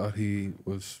why I thought he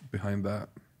was behind that.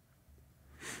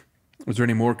 Was there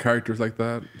any more characters like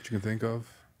that you can think of?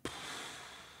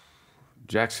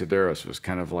 Jack Sedaris was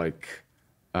kind of like,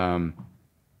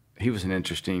 he was an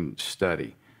interesting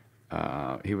study.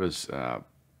 He was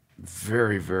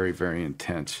very, very, very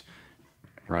intense,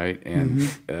 right? And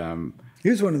he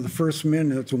was one of the first men.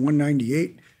 That's a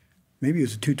 198. Maybe it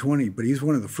was a 220, but he's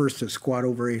one of the first to squat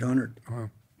over 800. Wow.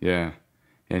 Yeah.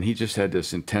 And he just had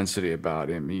this intensity about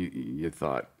him. You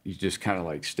thought, you just kind of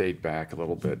like stayed back a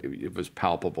little bit. It was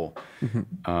palpable.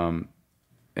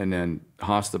 And then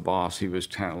Haas the Boss, he was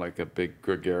kind of like a big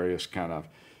gregarious kind of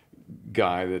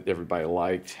guy that everybody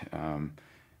liked.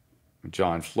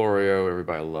 John Florio,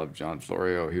 everybody loved John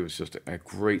Florio. He was just a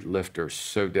great lifter,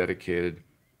 so dedicated,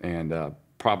 and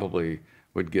probably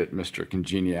would get Mr.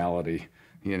 Congeniality,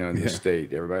 you know, in the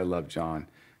state. Everybody loved John.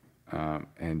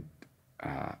 And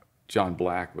John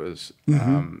Black was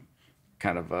kind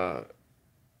of like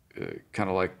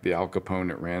the Al Capone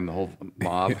that ran the whole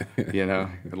mob, you know,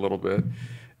 a little bit.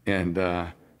 And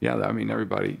yeah, I mean,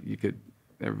 everybody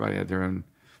had their own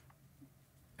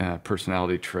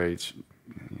personality traits.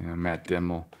 You know, Matt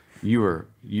Dimmel. You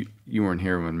weren't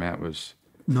here when Matt was.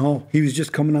 No, he was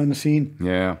just coming on the scene.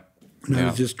 Yeah, and I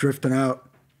was just drifting out.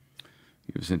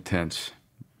 He was intense.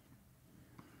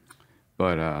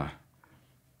 But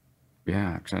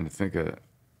yeah, I'm trying to think of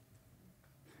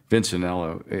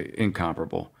Vincenello,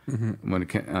 incomparable. When it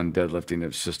came on deadlifting,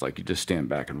 it's just like you just stand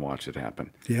back and watch it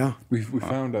happen. Yeah, we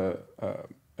found a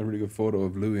really good photo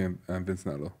of Louis and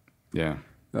Vincenello. Yeah,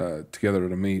 together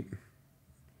at a meet.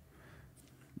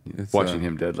 Watching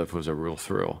him deadlift was a real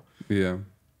thrill. Yeah.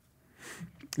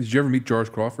 Did you ever meet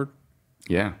George Crawford?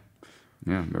 Yeah,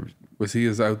 yeah. Remember. Was he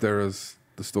as out there as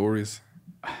the stories?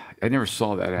 I never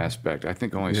saw that aspect. I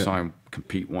think I only saw him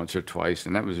compete once or twice,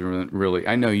 and that was really.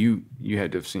 I know you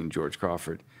had to have seen George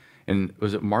Crawford, And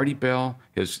was it Marty Bell?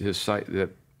 His site that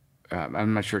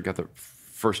I'm not sure I got the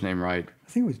first name right. I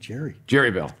think it was Jerry.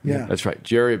 Jerry Bell. Yeah. That's right.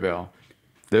 Jerry Bell.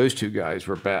 Those two guys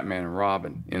were Batman and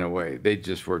Robin in a way. They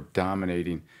just were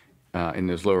dominating in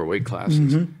those lower weight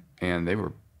classes,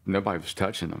 and nobody was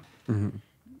touching them.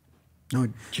 No,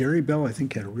 Jerry Bell, I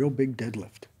think, had a real big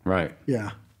deadlift. Right.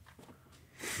 Yeah.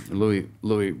 Louis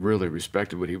really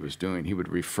respected what he was doing. He would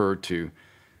refer to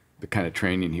the kind of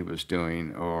training he was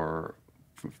doing, or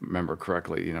if I remember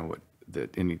correctly, you know,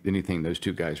 anything those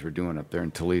two guys were doing up there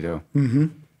in Toledo.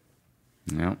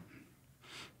 Yeah.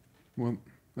 Well,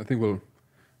 I think we'll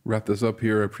wrap this up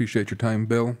here. I appreciate your time,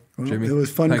 Bill, Well, Jimmy. it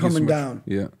was fun Thank you so coming much. down.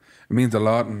 Yeah, it means a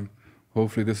lot, and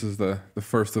hopefully this is the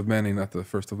first of many, not the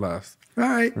first of last. All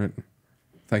right. Right.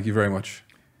 Thank you very much.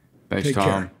 Thanks, Take Tom.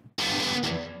 care.